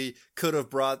literally could have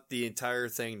brought the entire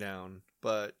thing down,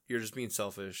 but you're just being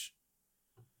selfish.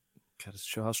 Gotta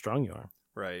show how strong you are.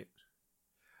 Right.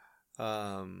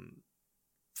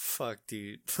 Fuck,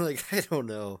 dude. Like, I don't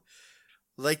know.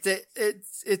 Like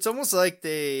it's almost like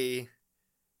they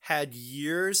had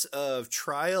years of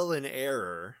trial and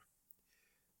error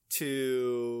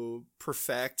to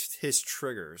perfect his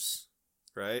triggers,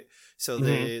 right? So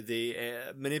they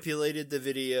manipulated the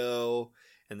video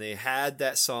and they had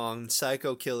that song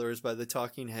Psycho Killers by the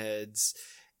Talking Heads,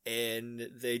 and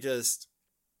they just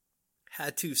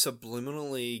had to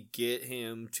subliminally get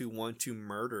him to want to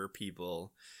murder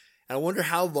people. And I wonder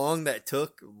how long that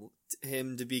took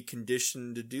him to be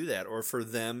conditioned to do that, or for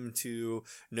them to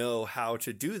know how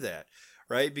to do that,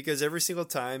 right? Because every single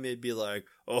time it'd be like,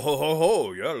 oh ho ho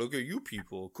ho, yeah, look at you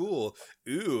people, cool,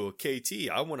 ooh, KT,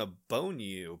 I want to bone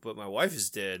you, but my wife is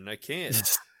dead and I can't.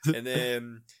 And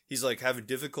then he's like having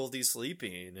difficulty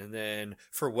sleeping, and then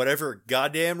for whatever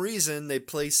goddamn reason they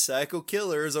play Psycho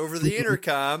Killers over the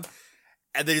intercom,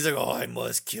 and then he's like, oh, I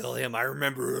must kill him, I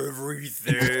remember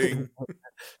everything.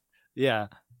 Yeah,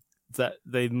 that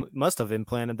they must have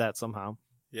implanted that somehow.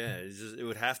 Yeah, it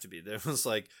would have to be. There was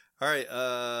like, all right,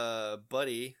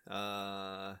 buddy,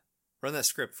 run that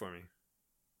script for me.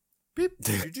 Beep.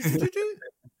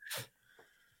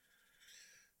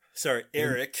 Sorry,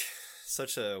 Eric.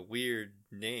 Such a weird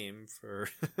name for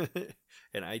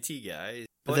an IT guy.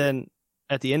 But then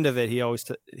at the end of it,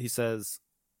 he says,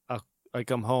 "I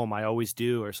come home. I always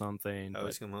do," or something. I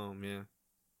always come home. Yeah.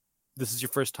 This is your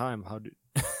first time. How do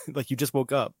like you just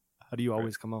woke up? How do you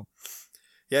always come home?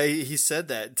 Yeah, he said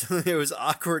that. It was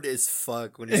awkward as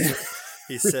fuck when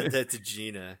he said that to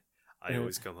Gina. I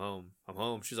always come home. I'm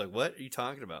home. She's like, "What are you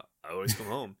talking about?" I always come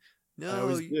home.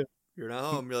 No, you're not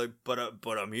home. You're like,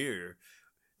 but I'm here.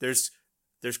 There's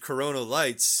Corona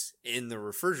lights in the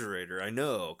refrigerator. I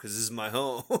know, because this is my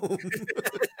home.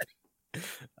 I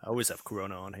always have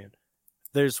Corona on hand.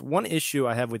 There's one issue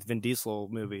I have with Vin Diesel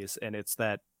movies, and it's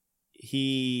that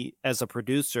he, as a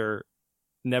producer,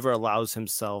 never allows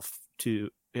himself to,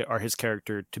 or his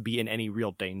character, to be in any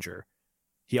real danger.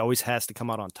 He always has to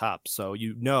come out on top. So,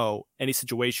 any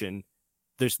situation,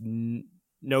 there's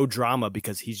no drama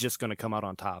because he's just going to come out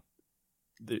on top.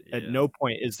 At no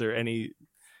point is there any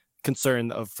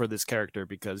concern for this character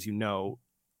because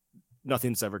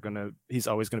nothing's ever going to, he's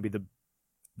always going to be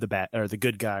the bad or the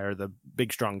good guy or the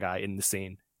big strong guy in the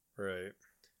scene. Right.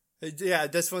 Yeah,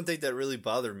 that's one thing that really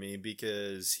bothered me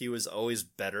because he was always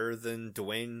better than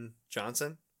Dwayne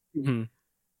Johnson. Mm-hmm.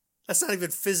 That's not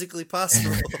even physically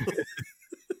possible.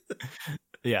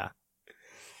 Yeah.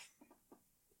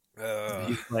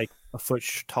 He's like a foot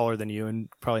taller than you and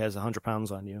probably has 100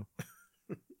 pounds on you.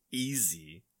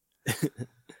 Easy.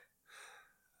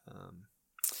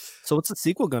 So what's the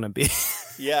sequel going to be?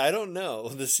 Yeah, I don't know.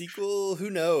 The sequel, who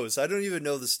knows? I don't even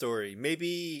know the story.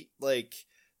 Maybe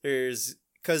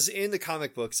because in the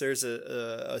comic books, there's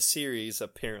a series,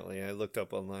 apparently, I looked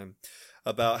up online,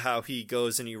 about how he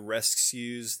goes and he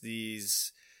rescues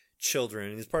these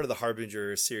children. He's part of the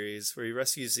Harbinger series, where he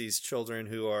rescues these children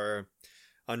who are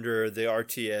under the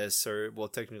RTS, or, well,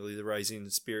 technically the Rising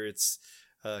Spirits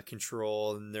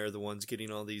control, and they're the ones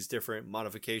getting all these different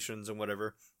modifications and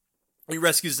whatever. He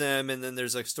rescues them, and then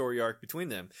there's a story arc between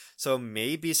them. So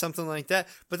maybe something like that.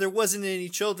 But there wasn't any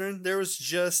children. There was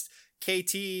just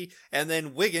KT and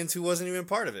then Wiggins, who wasn't even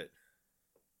part of it.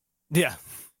 Yeah.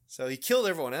 So he killed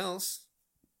everyone else.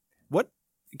 What?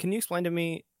 Can you explain to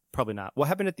me? Probably not. What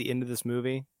happened at the end of this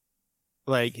movie?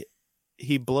 Like,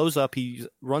 he blows up. He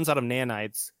runs out of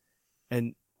nanites,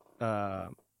 and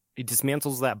he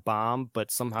dismantles that bomb.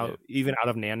 But somehow, even out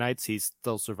of nanites, he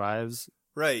still survives.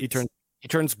 Right. He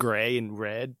turns gray and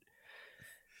red.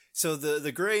 So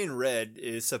the gray and red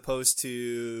is supposed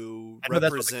to represent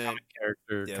that's what the comic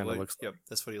character kind of looks like. Yep,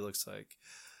 that's what he looks like.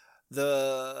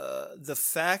 The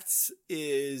fact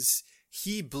is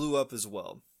he blew up as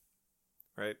well,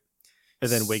 right?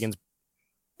 And then Wiggins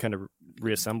kind of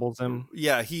reassembles him.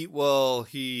 Yeah, he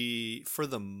for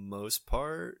the most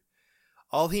part,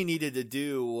 all he needed to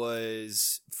do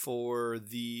was for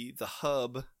the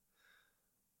hub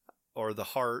or the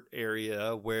heart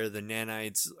area where the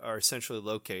nanites are essentially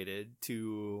located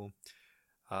to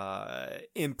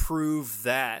improve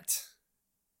that,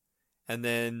 and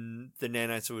then the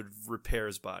nanites would repair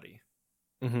his body.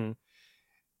 Mm-hmm.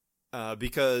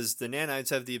 Because the nanites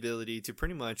have the ability to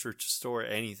pretty much restore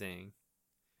anything,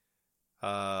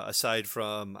 aside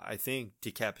from, I think,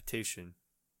 decapitation,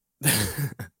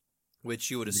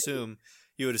 which you would assume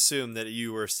that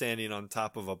you were standing on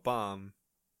top of a bomb.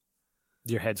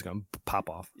 Your head's gonna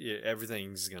pop off. Yeah,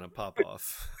 everything's gonna pop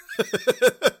off.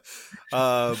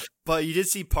 But you did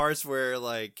see parts where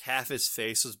like half his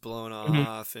face was blown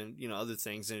off, and other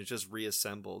things, and it just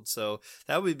reassembled. So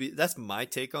that's my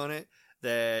take on it.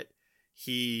 That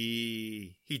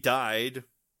he died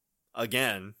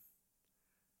again,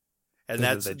 and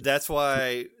that's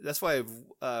why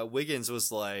Wiggins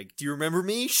was like, "Do you remember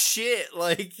me? Shit!"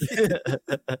 Like.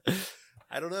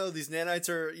 I don't know. These nanites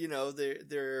are,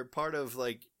 they're part of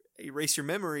like erase your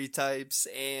memory types,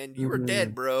 and you were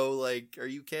dead, bro. Like, are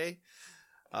you okay?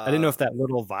 I didn't know if that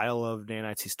little vial of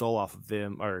nanites he stole off of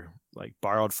him or like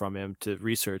borrowed from him to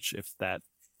research if that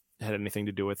had anything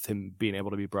to do with him being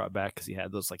able to be brought back because he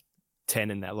had those like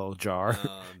 10 in that little jar.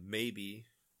 Maybe.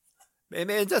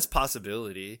 Man, that's a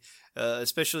possibility.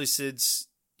 Especially since,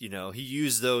 he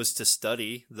used those to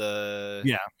study the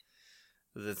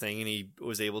thing, and he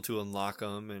was able to unlock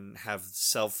them and have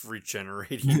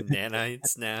self-regenerating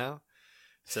nanites now.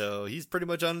 So he's pretty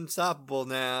much unstoppable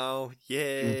now.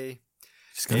 Yay.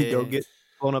 Just gonna go get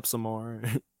blown up some more.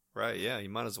 Right, yeah, you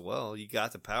might as well. You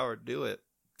got the power to do it.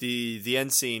 The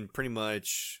end scene pretty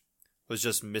much was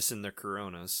just missing the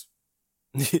Coronas.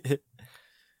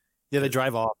 Yeah, they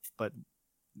drive off, but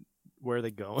where are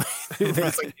they going? They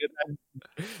just like get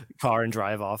that car and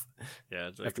drive off. Yeah,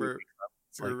 it's like we're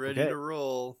ready to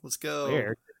roll. Let's go.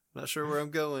 Where? Not sure where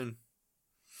I'm going.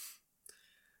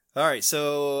 All right,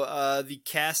 so the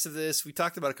cast of this, we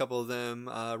talked about a couple of them.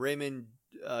 Raymond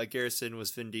Garrison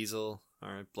was Vin Diesel.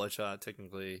 All right, Bloodshot,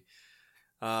 technically.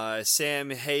 Sam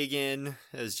Hagen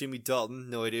as Jimmy Dalton.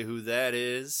 No idea who that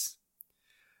is.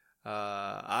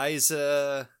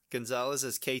 Isa Gonzalez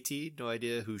as KT. No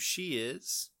idea who she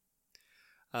is.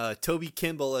 Toby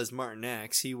Kimball as Martin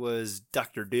Axe. He was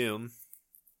Doctor Doom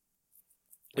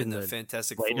in the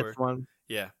Fantastic Four. One?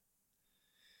 Yeah.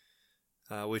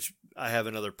 Which I have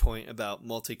another point about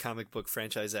multi-comic book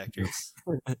franchise actors.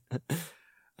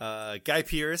 Guy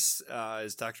Pearce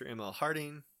is Dr. M.L.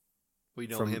 Harding. We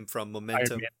know him from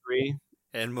Momentum. Iron Man 3.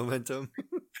 And Momentum.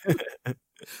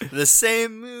 The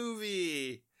same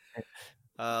movie.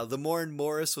 Lamorne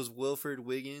Morris was Wilfred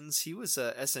Wiggins. He was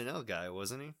a SNL guy,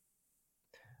 wasn't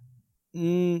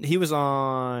he? He was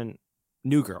on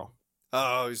New Girl.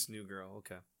 Oh, he's New Girl.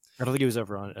 Okay. I don't think he was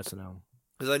ever on SNL.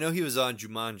 Because I know he was on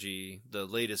Jumanji, the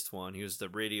latest one. He was the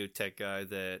radio tech guy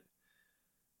that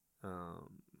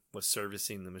was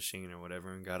servicing the machine or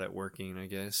whatever and got it working, I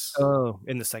guess. Oh,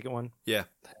 in the second one? Yeah.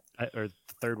 Or the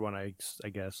third one, I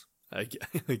guess. I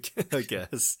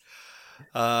guess.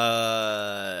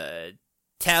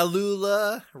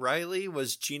 Tallulah Riley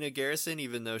was Gina Garrison,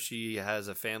 even though she has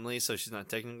a family, so she's not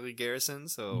technically Garrison.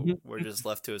 So we're just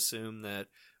left to assume that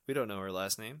we don't know her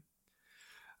last name.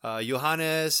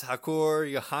 Johannes Hakur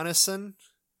Johannesson.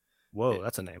 Whoa,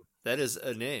 that's a name. That is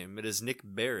a name. It is Nick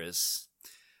Barris.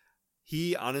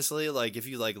 He honestly, like, if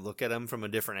you like look at him from a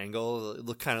different angle,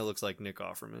 it kind of looks like Nick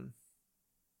Offerman.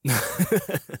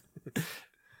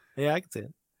 Yeah, I can see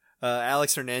it.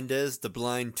 Alex Hernandez, the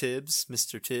blind Tibbs,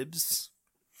 Mr. Tibbs.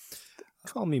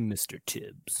 Call me Mr.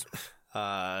 Tibbs.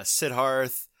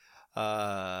 Siddharth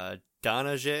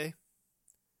Donajay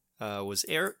was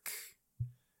Eric.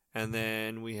 And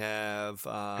then we have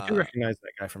I can recognize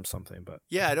that guy from something, but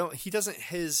he doesn't,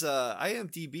 his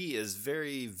IMDb is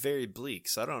very, very bleak,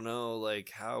 so I don't know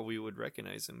like how we would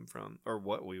recognize him from, or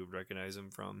what we would recognize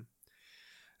him from.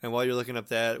 And while you're looking up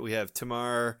that, we have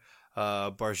Tamar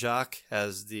Barjak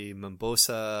as the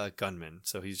Mombosa gunman.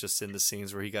 So he's just in the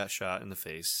scenes where he got shot in the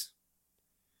face.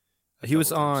 He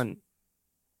was on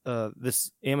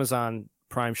this Amazon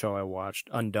Prime show I watched,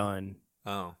 Undone.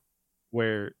 Oh.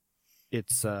 where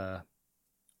it's I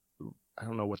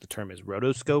don't know what the term is,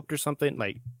 rotoscoped or something.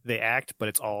 Like they act, but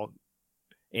it's all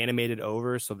animated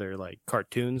over, so they're like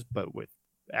cartoons, but with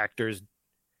actors.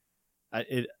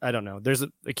 I don't know. There's a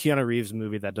Keanu Reeves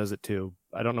movie that does it too.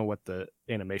 I don't know what the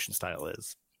animation style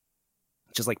is.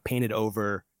 It's just like painted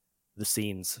over the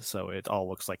scenes, so it all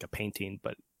looks like a painting,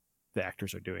 but the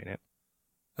actors are doing it.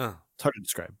 Huh. It's hard to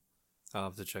describe. I'll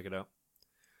have to check it out.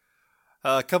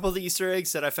 A couple of the Easter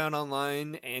eggs that I found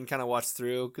online and kind of watched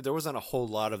through. There wasn't a whole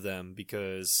lot of them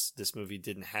because this movie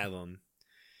didn't have them.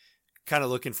 Kind of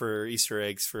looking for Easter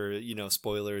eggs for,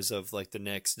 spoilers of like the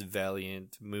next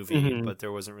Valiant movie, but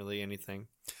there wasn't really anything.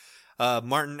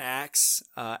 Martin Axe.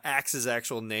 Axe's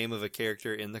actual name of a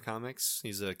character in the comics.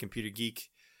 He's a computer geek,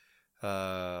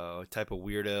 type of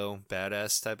weirdo,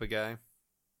 badass type of guy.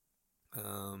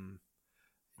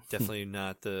 Definitely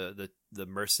not the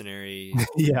mercenary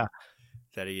Yeah.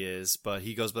 that he is, but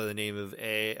he goes by the name of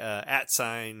 @X.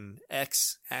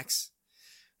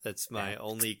 That's my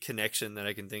only connection that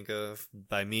I can think of.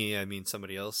 By me, I mean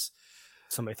somebody else.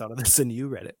 Somebody thought of this and you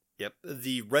read it. Yep.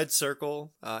 The red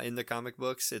circle in the comic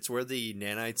books, it's where the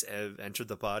nanites have entered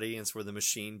the body, and it's where the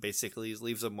machine basically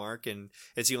leaves a mark, and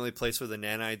it's the only place where the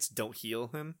nanites don't heal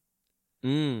him.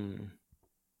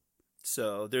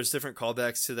 So there's different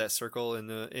callbacks to that circle in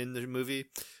the movie,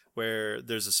 where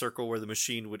there's a circle where the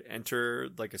machine would enter,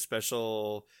 like a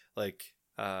special, like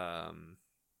I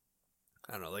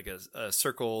don't know, like a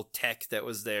circle tech that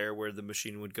was there where the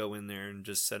machine would go in there and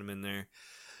just set him in there.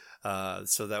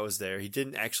 So that was there. He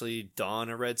didn't actually don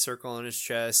a red circle on his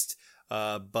chest,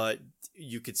 but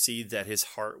you could see that his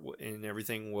heart and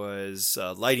everything was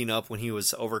lighting up when he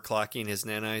was overclocking his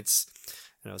nanites.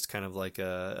 And it was kind of like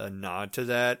a nod to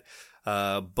that.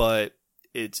 But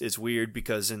it's weird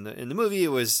because in the movie it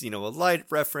was, a light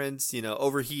reference,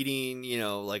 overheating,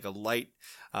 like a light,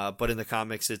 but in the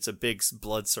comics it's a big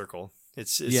blood circle.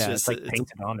 It's just like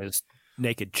painted on his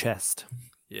naked chest.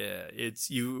 Yeah,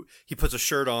 he puts a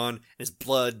shirt on, his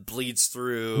blood bleeds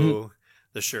through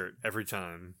the shirt every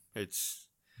time. It's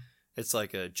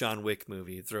like a John Wick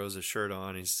movie. He throws a shirt on,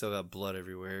 and he's still got blood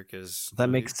everywhere. Cause that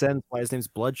makes sense why his name's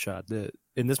Bloodshot.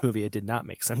 In this movie, it did not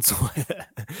make sense.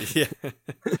 Yeah.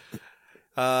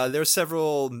 There were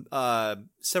several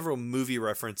movie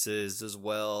references as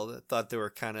well. I thought they were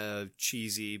kind of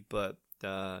cheesy, but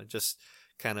just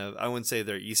kind of, I wouldn't say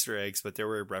they're Easter eggs, but there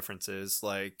were references.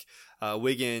 Like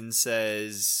Wiggins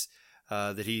says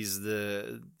that he's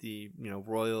the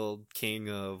royal king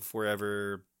of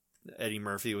wherever Eddie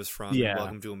Murphy was from. Yeah.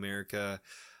 Welcome to America.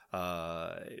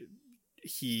 Vin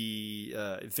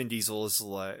Diesel is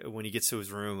like, when he gets to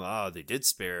his room, they did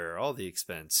spare all the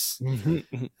expense.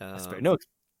 Spare no expense.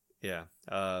 Yeah,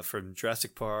 from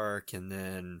Jurassic Park, and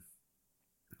then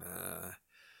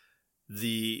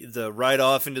the ride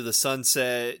off into the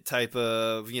sunset type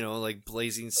of, like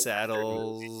Blazing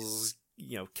Saddles,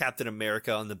 Captain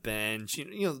America on the bench,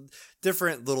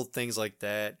 different little things like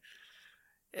that.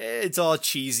 It's all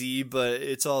cheesy, but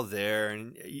it's all there,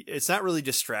 and it's not really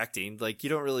distracting. Like, you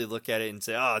don't really look at it and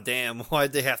say, "Oh, damn,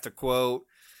 why'd they have to quote,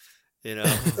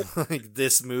 like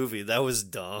this movie? That was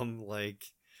dumb." Like,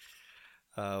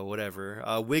 whatever.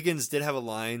 Wiggins did have a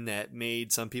line that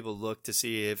made some people look to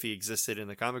see if he existed in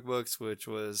the comic books, which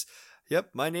was,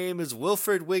 "Yep, my name is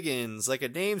Wilfred Wiggins, like a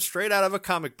name straight out of a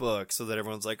comic book." So that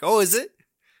everyone's like, "Oh, is it?"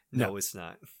 No, it's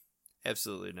not.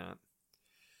 Absolutely not.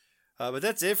 But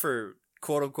that's it for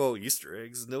quote unquote Easter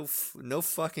eggs. No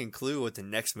fucking clue what the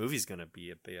next movie's gonna be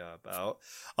about,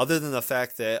 other than the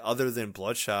fact that, other than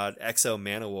Bloodshot, Exo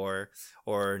Manowar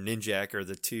or Ninjak are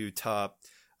the two top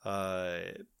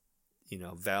Valiant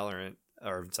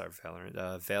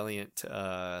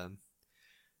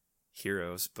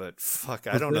heroes. But fuck,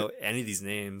 I don't know any of these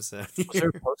names. Was there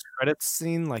a post-credits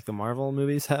scene like the Marvel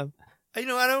movies have? I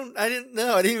didn't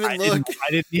know. I didn't even look.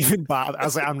 I didn't even bother. I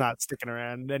was like, I'm not sticking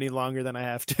around any longer than I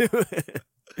have to.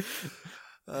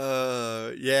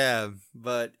 Yeah.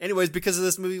 But anyways, because of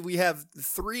this movie, we have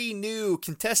 3 new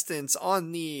contestants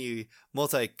on the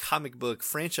multi-comic book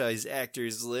franchise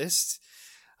actors list.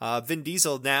 Vin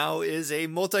Diesel now is a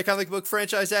multi-comic book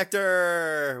franchise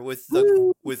actor with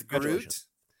Groot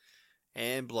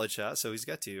and Bloodshot, so he's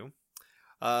got 2.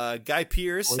 Guy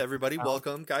Pearce, everybody,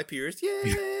 welcome Guy Pearce.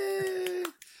 Yay!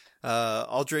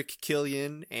 Aldrich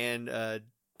Killian and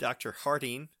Dr.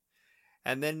 Harding.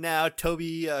 And then now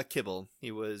Toby Kebbell. He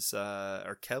was,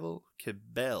 Kebbell?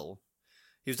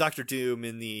 He was Dr. Doom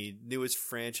in the newest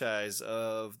franchise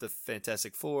of the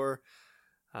Fantastic Four.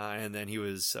 And then he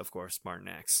was, of course, Martin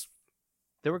Axe.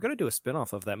 They were going to do a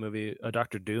spinoff of that movie, a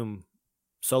Dr. Doom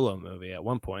solo movie at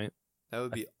one point. That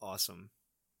would be awesome.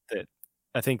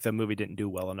 I think the movie didn't do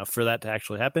well enough for that to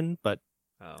actually happen. But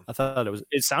Oh, I thought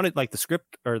it sounded like the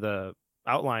script or the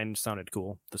outline sounded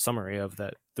cool. The summary of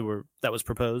that was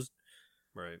proposed.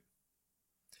 right.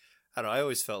 I don't know. I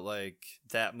always felt like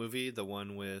that movie, the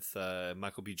one with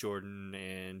Michael B. Jordan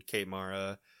and Kate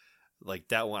Mara, like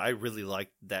that one, I really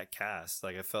liked that cast.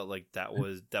 Like I felt like that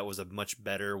was a much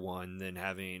better one than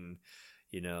having,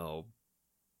 you know,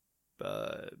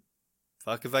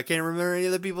 fuck if I can't remember any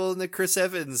of the people in the Chris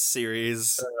Evans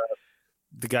series.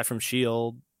 The guy from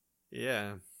Shield,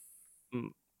 Yeah.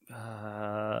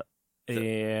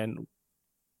 and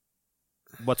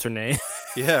what's her name?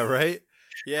 Yeah, right?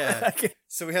 Yeah.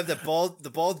 So we have the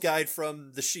bald guy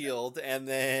from The Shield, and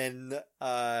then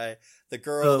the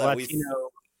girl that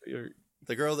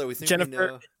the girl that we think Jennifer. we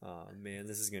know. Oh man,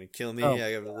 this is gonna kill me. Oh,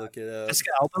 I gotta look it up.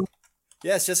 Jessica Alba.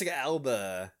 Yes, Jessica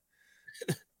Alba.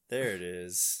 There it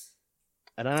is.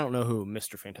 And I don't know who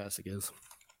Mr. Fantastic is.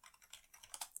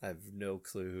 I have no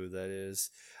clue who that is.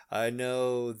 I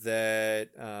know that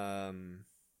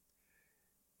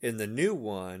in the new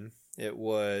one, it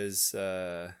was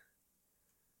God,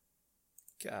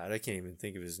 I can't even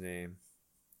think of his name.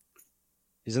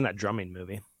 He's in that drumming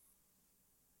movie.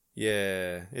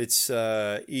 Yeah, it's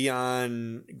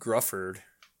Ian Grufford.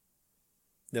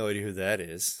 No idea who that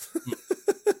is.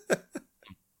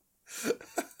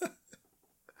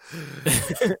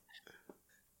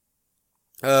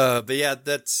 But yeah,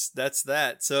 that's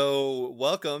that. So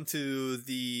welcome to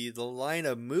the line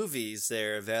of movies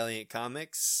there, Valiant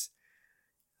Comics.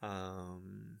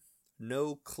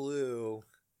 No clue.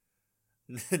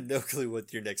 No clue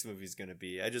what your next movie is going to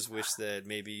be. I just wish that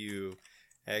maybe you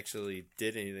actually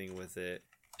did anything with it.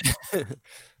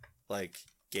 Like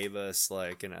gave us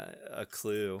like a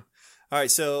clue. All right,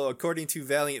 so according to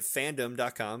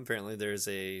ValiantFandom.com, apparently there's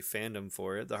a fandom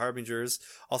for it. The Harbingers,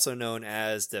 also known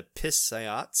as the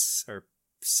Psyots, are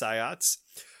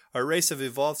a race of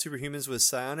evolved superhumans with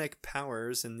psionic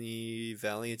powers in the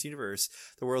Valiant universe.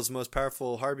 The world's most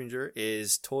powerful Harbinger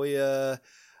is Toya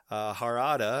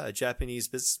Harada, a Japanese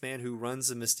businessman who runs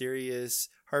the mysterious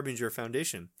Harbinger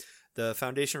Foundation. The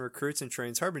foundation recruits and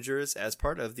trains Harbingers as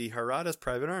part of the Harada's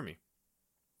private army.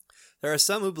 There are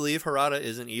some who believe Harada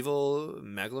is an evil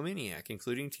megalomaniac,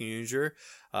 including teenager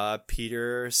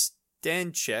Peter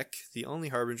Stanchek, the only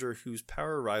Harbinger whose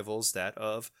power rivals that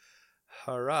of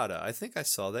Harada. I think I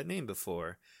saw that name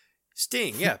before.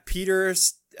 Sting, yeah, Peter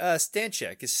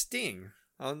Stanchek is Sting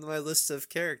on my list of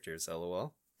characters,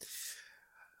 lol.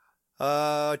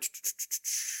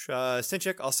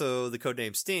 Stanchek, also the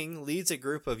codename Sting, leads a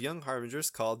group of young Harbingers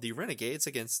called the Renegades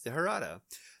against the Harada.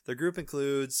 The group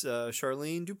includes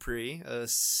Charlene Dupree, a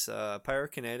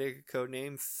pyrokinetic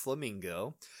codename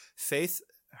Flamingo, Faith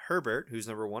Herbert, who's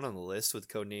number 1 on the list with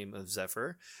the codename of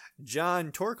Zephyr,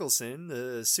 John Torkelson,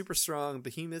 the super strong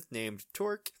behemoth named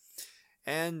Torque,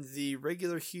 and the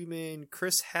regular human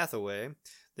Chris Hathaway.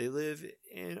 They live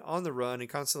on the run and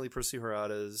constantly pursue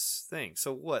Harada's thing.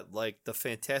 So what, like the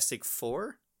Fantastic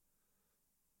Four?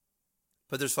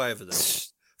 But there's 5 of them.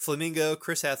 Flamingo,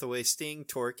 Chris Hathaway, Sting,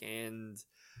 Torque, and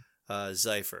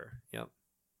Zephyr. Yep.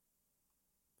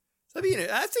 I mean,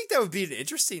 I think that would be an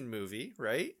interesting movie,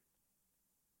 right?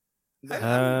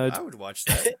 I would watch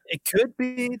that. It could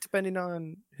be, depending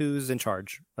on who's in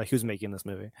charge, like who's making this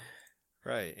movie.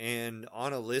 Right. And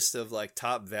on a list of like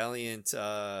top Valiant,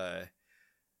 the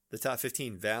top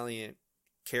 15 Valiant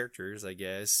characters, I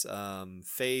guess,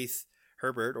 Faith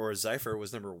Herbert or Zephyr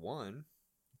was number 1.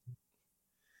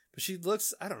 But she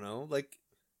looks, I don't know, like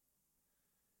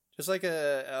just like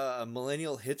a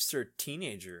millennial hipster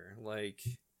teenager, like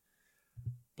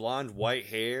blonde, white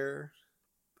hair.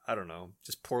 I don't know,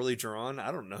 just poorly drawn.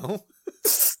 I don't know.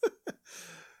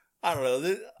 I don't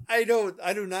know.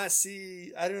 I do not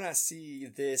see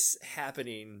this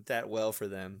happening that well for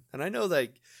them. And I know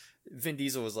like Vin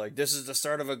Diesel was like, "This is the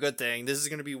start of a good thing. This is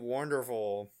going to be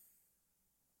wonderful."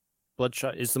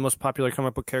 Bloodshot is the most popular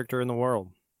comic book character in the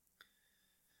world.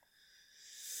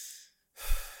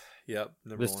 Yep,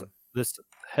 number 1. This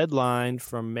headline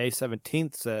from May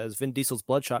 17th says Vin Diesel's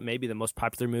Bloodshot may be the most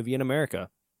popular movie in America.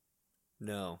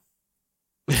 No.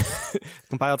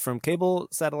 Compiled from cable,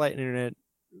 satellite, internet,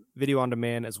 video on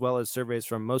demand, as well as surveys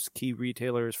from most key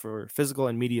retailers for physical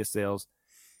and media sales.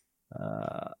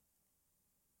 Has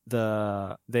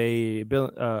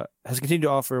continued to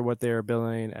offer what they are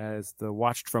billing as the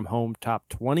watched from home top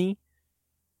 20.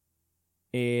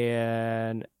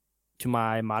 And to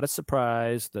my modest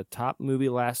surprise, the top movie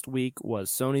last week was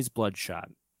Sony's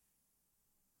Bloodshot.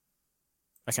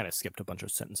 I kind of skipped a bunch of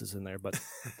sentences in there, but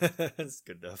that's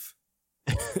good enough.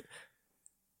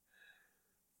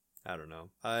 I don't know.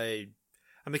 I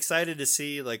I'm excited to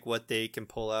see like what they can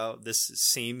pull out. This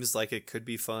seems like it could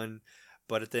be fun,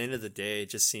 but at the end of the day, it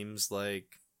just seems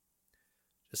like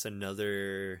just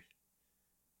another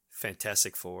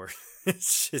Fantastic Four.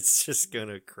 It's just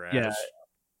gonna crash. Yeah,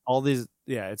 all these.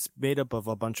 Yeah, it's made up of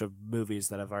a bunch of movies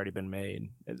that have already been made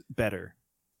better.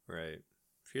 Right.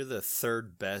 If you're the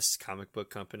third best comic book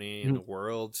company in the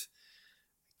world,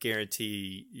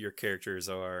 guarantee your characters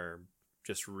are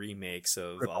just remakes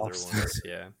of other ones.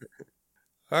 Yeah.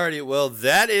 Alrighty, well,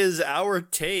 that is our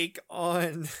take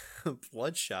on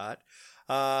Bloodshot.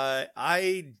 I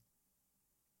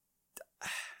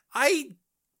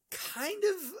kind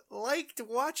of liked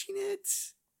watching it.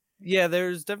 Yeah,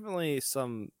 there's definitely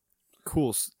some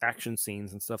cool action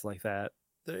scenes and stuff like that.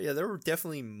 There were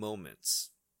definitely moments.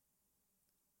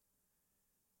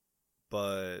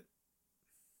 But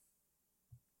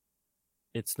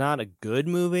it's not a good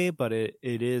movie, but it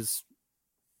is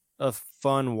a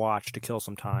fun watch to kill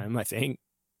some time, I think.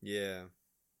 Yeah.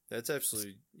 That's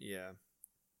absolutely, yeah.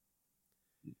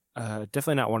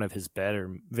 Definitely not one of his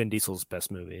better, Vin Diesel's best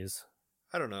movies.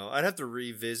 I don't know. I'd have to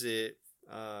revisit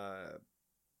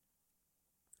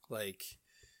like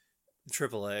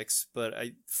Triple X, but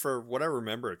for what I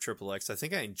remember of Triple X, I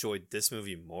think I enjoyed this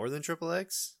movie more than Triple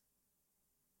X.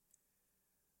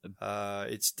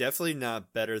 It's definitely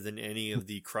not better than any of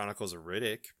the Chronicles of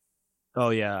Riddick. Oh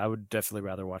yeah, I would definitely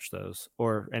rather watch those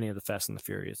or any of the Fast and the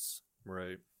Furious.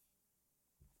 Right.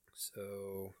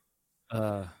 So,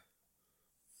 the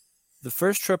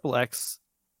first Triple X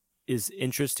is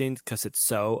interesting because it's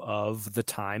so of the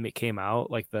time it came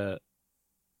out, like the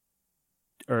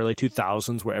early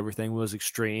 2000s, where everything was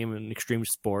extreme and extreme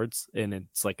sports, and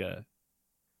it's like a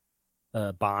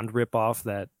Bond ripoff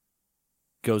that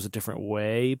goes a different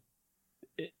way.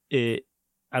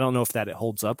 I don't know if that it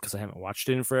holds up because I haven't watched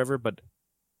it in forever, but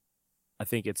I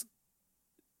think it's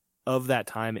of that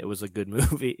time. It was a good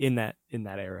movie in that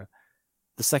era.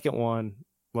 The second one,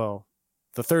 well,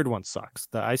 the third one sucks.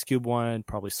 The Ice Cube one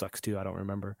probably sucks too. I don't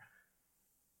remember.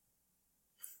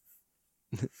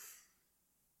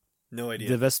 No idea.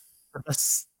 The best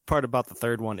part about the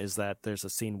third one is that there's a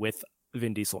scene with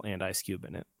Vin Diesel and Ice Cube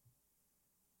in it.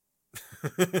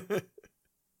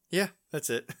 Yeah, that's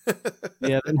it.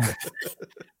 Yeah,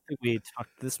 we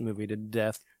talked this movie to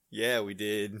death. Yeah, we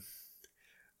did.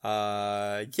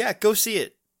 Yeah, go see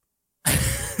it.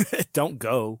 Don't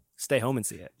go. Stay home and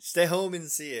see it. Stay home and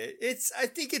see it. I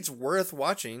think it's worth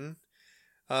watching.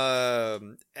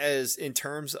 As in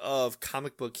terms of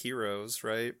comic book heroes,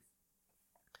 right?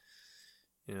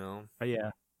 You know.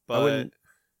 Yeah. But I wouldn't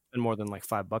spend more than like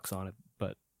 $5 on it,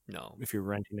 but no. If you're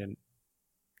renting it.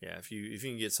 Yeah, if you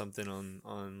can get something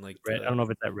on like I don't know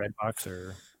if it's at Redbox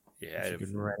or yeah, if you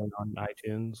can rent it on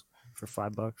iTunes for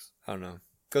 $5. I don't know.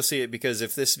 Go see it, because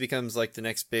if this becomes like the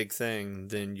next big thing,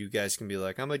 then you guys can be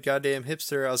like, I'm a goddamn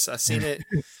hipster. I seen it,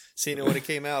 when it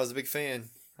came out. I was a big fan.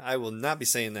 I will not be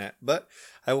saying that, but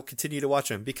I will continue to watch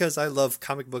them because I love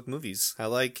comic book movies. I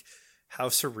like how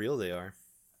surreal they are.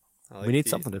 We need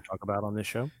something to talk about on this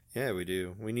show. Yeah, we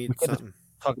do. We need something.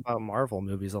 Talk about Marvel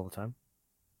movies all the time.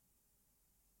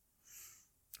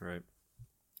 Right.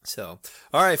 So,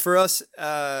 all right, for us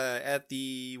at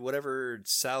the whatever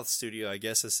South studio, I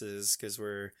guess this is, because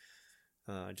we're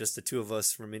just the two of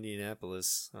us from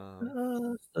Indianapolis.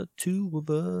 The two of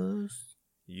us.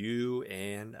 You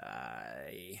and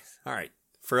I. All right.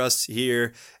 For us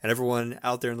here and everyone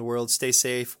out there in the world, stay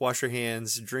safe, wash your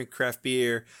hands, drink craft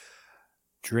beer.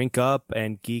 Drink up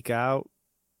and geek out.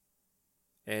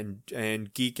 And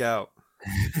geek out.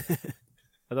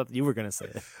 I thought you were going to say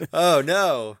it. Oh,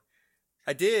 no.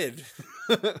 I did.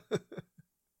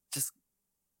 Just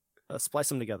splice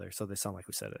them together so they sound like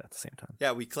we said it at the same time.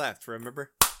 Yeah, we clapped,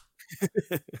 remember?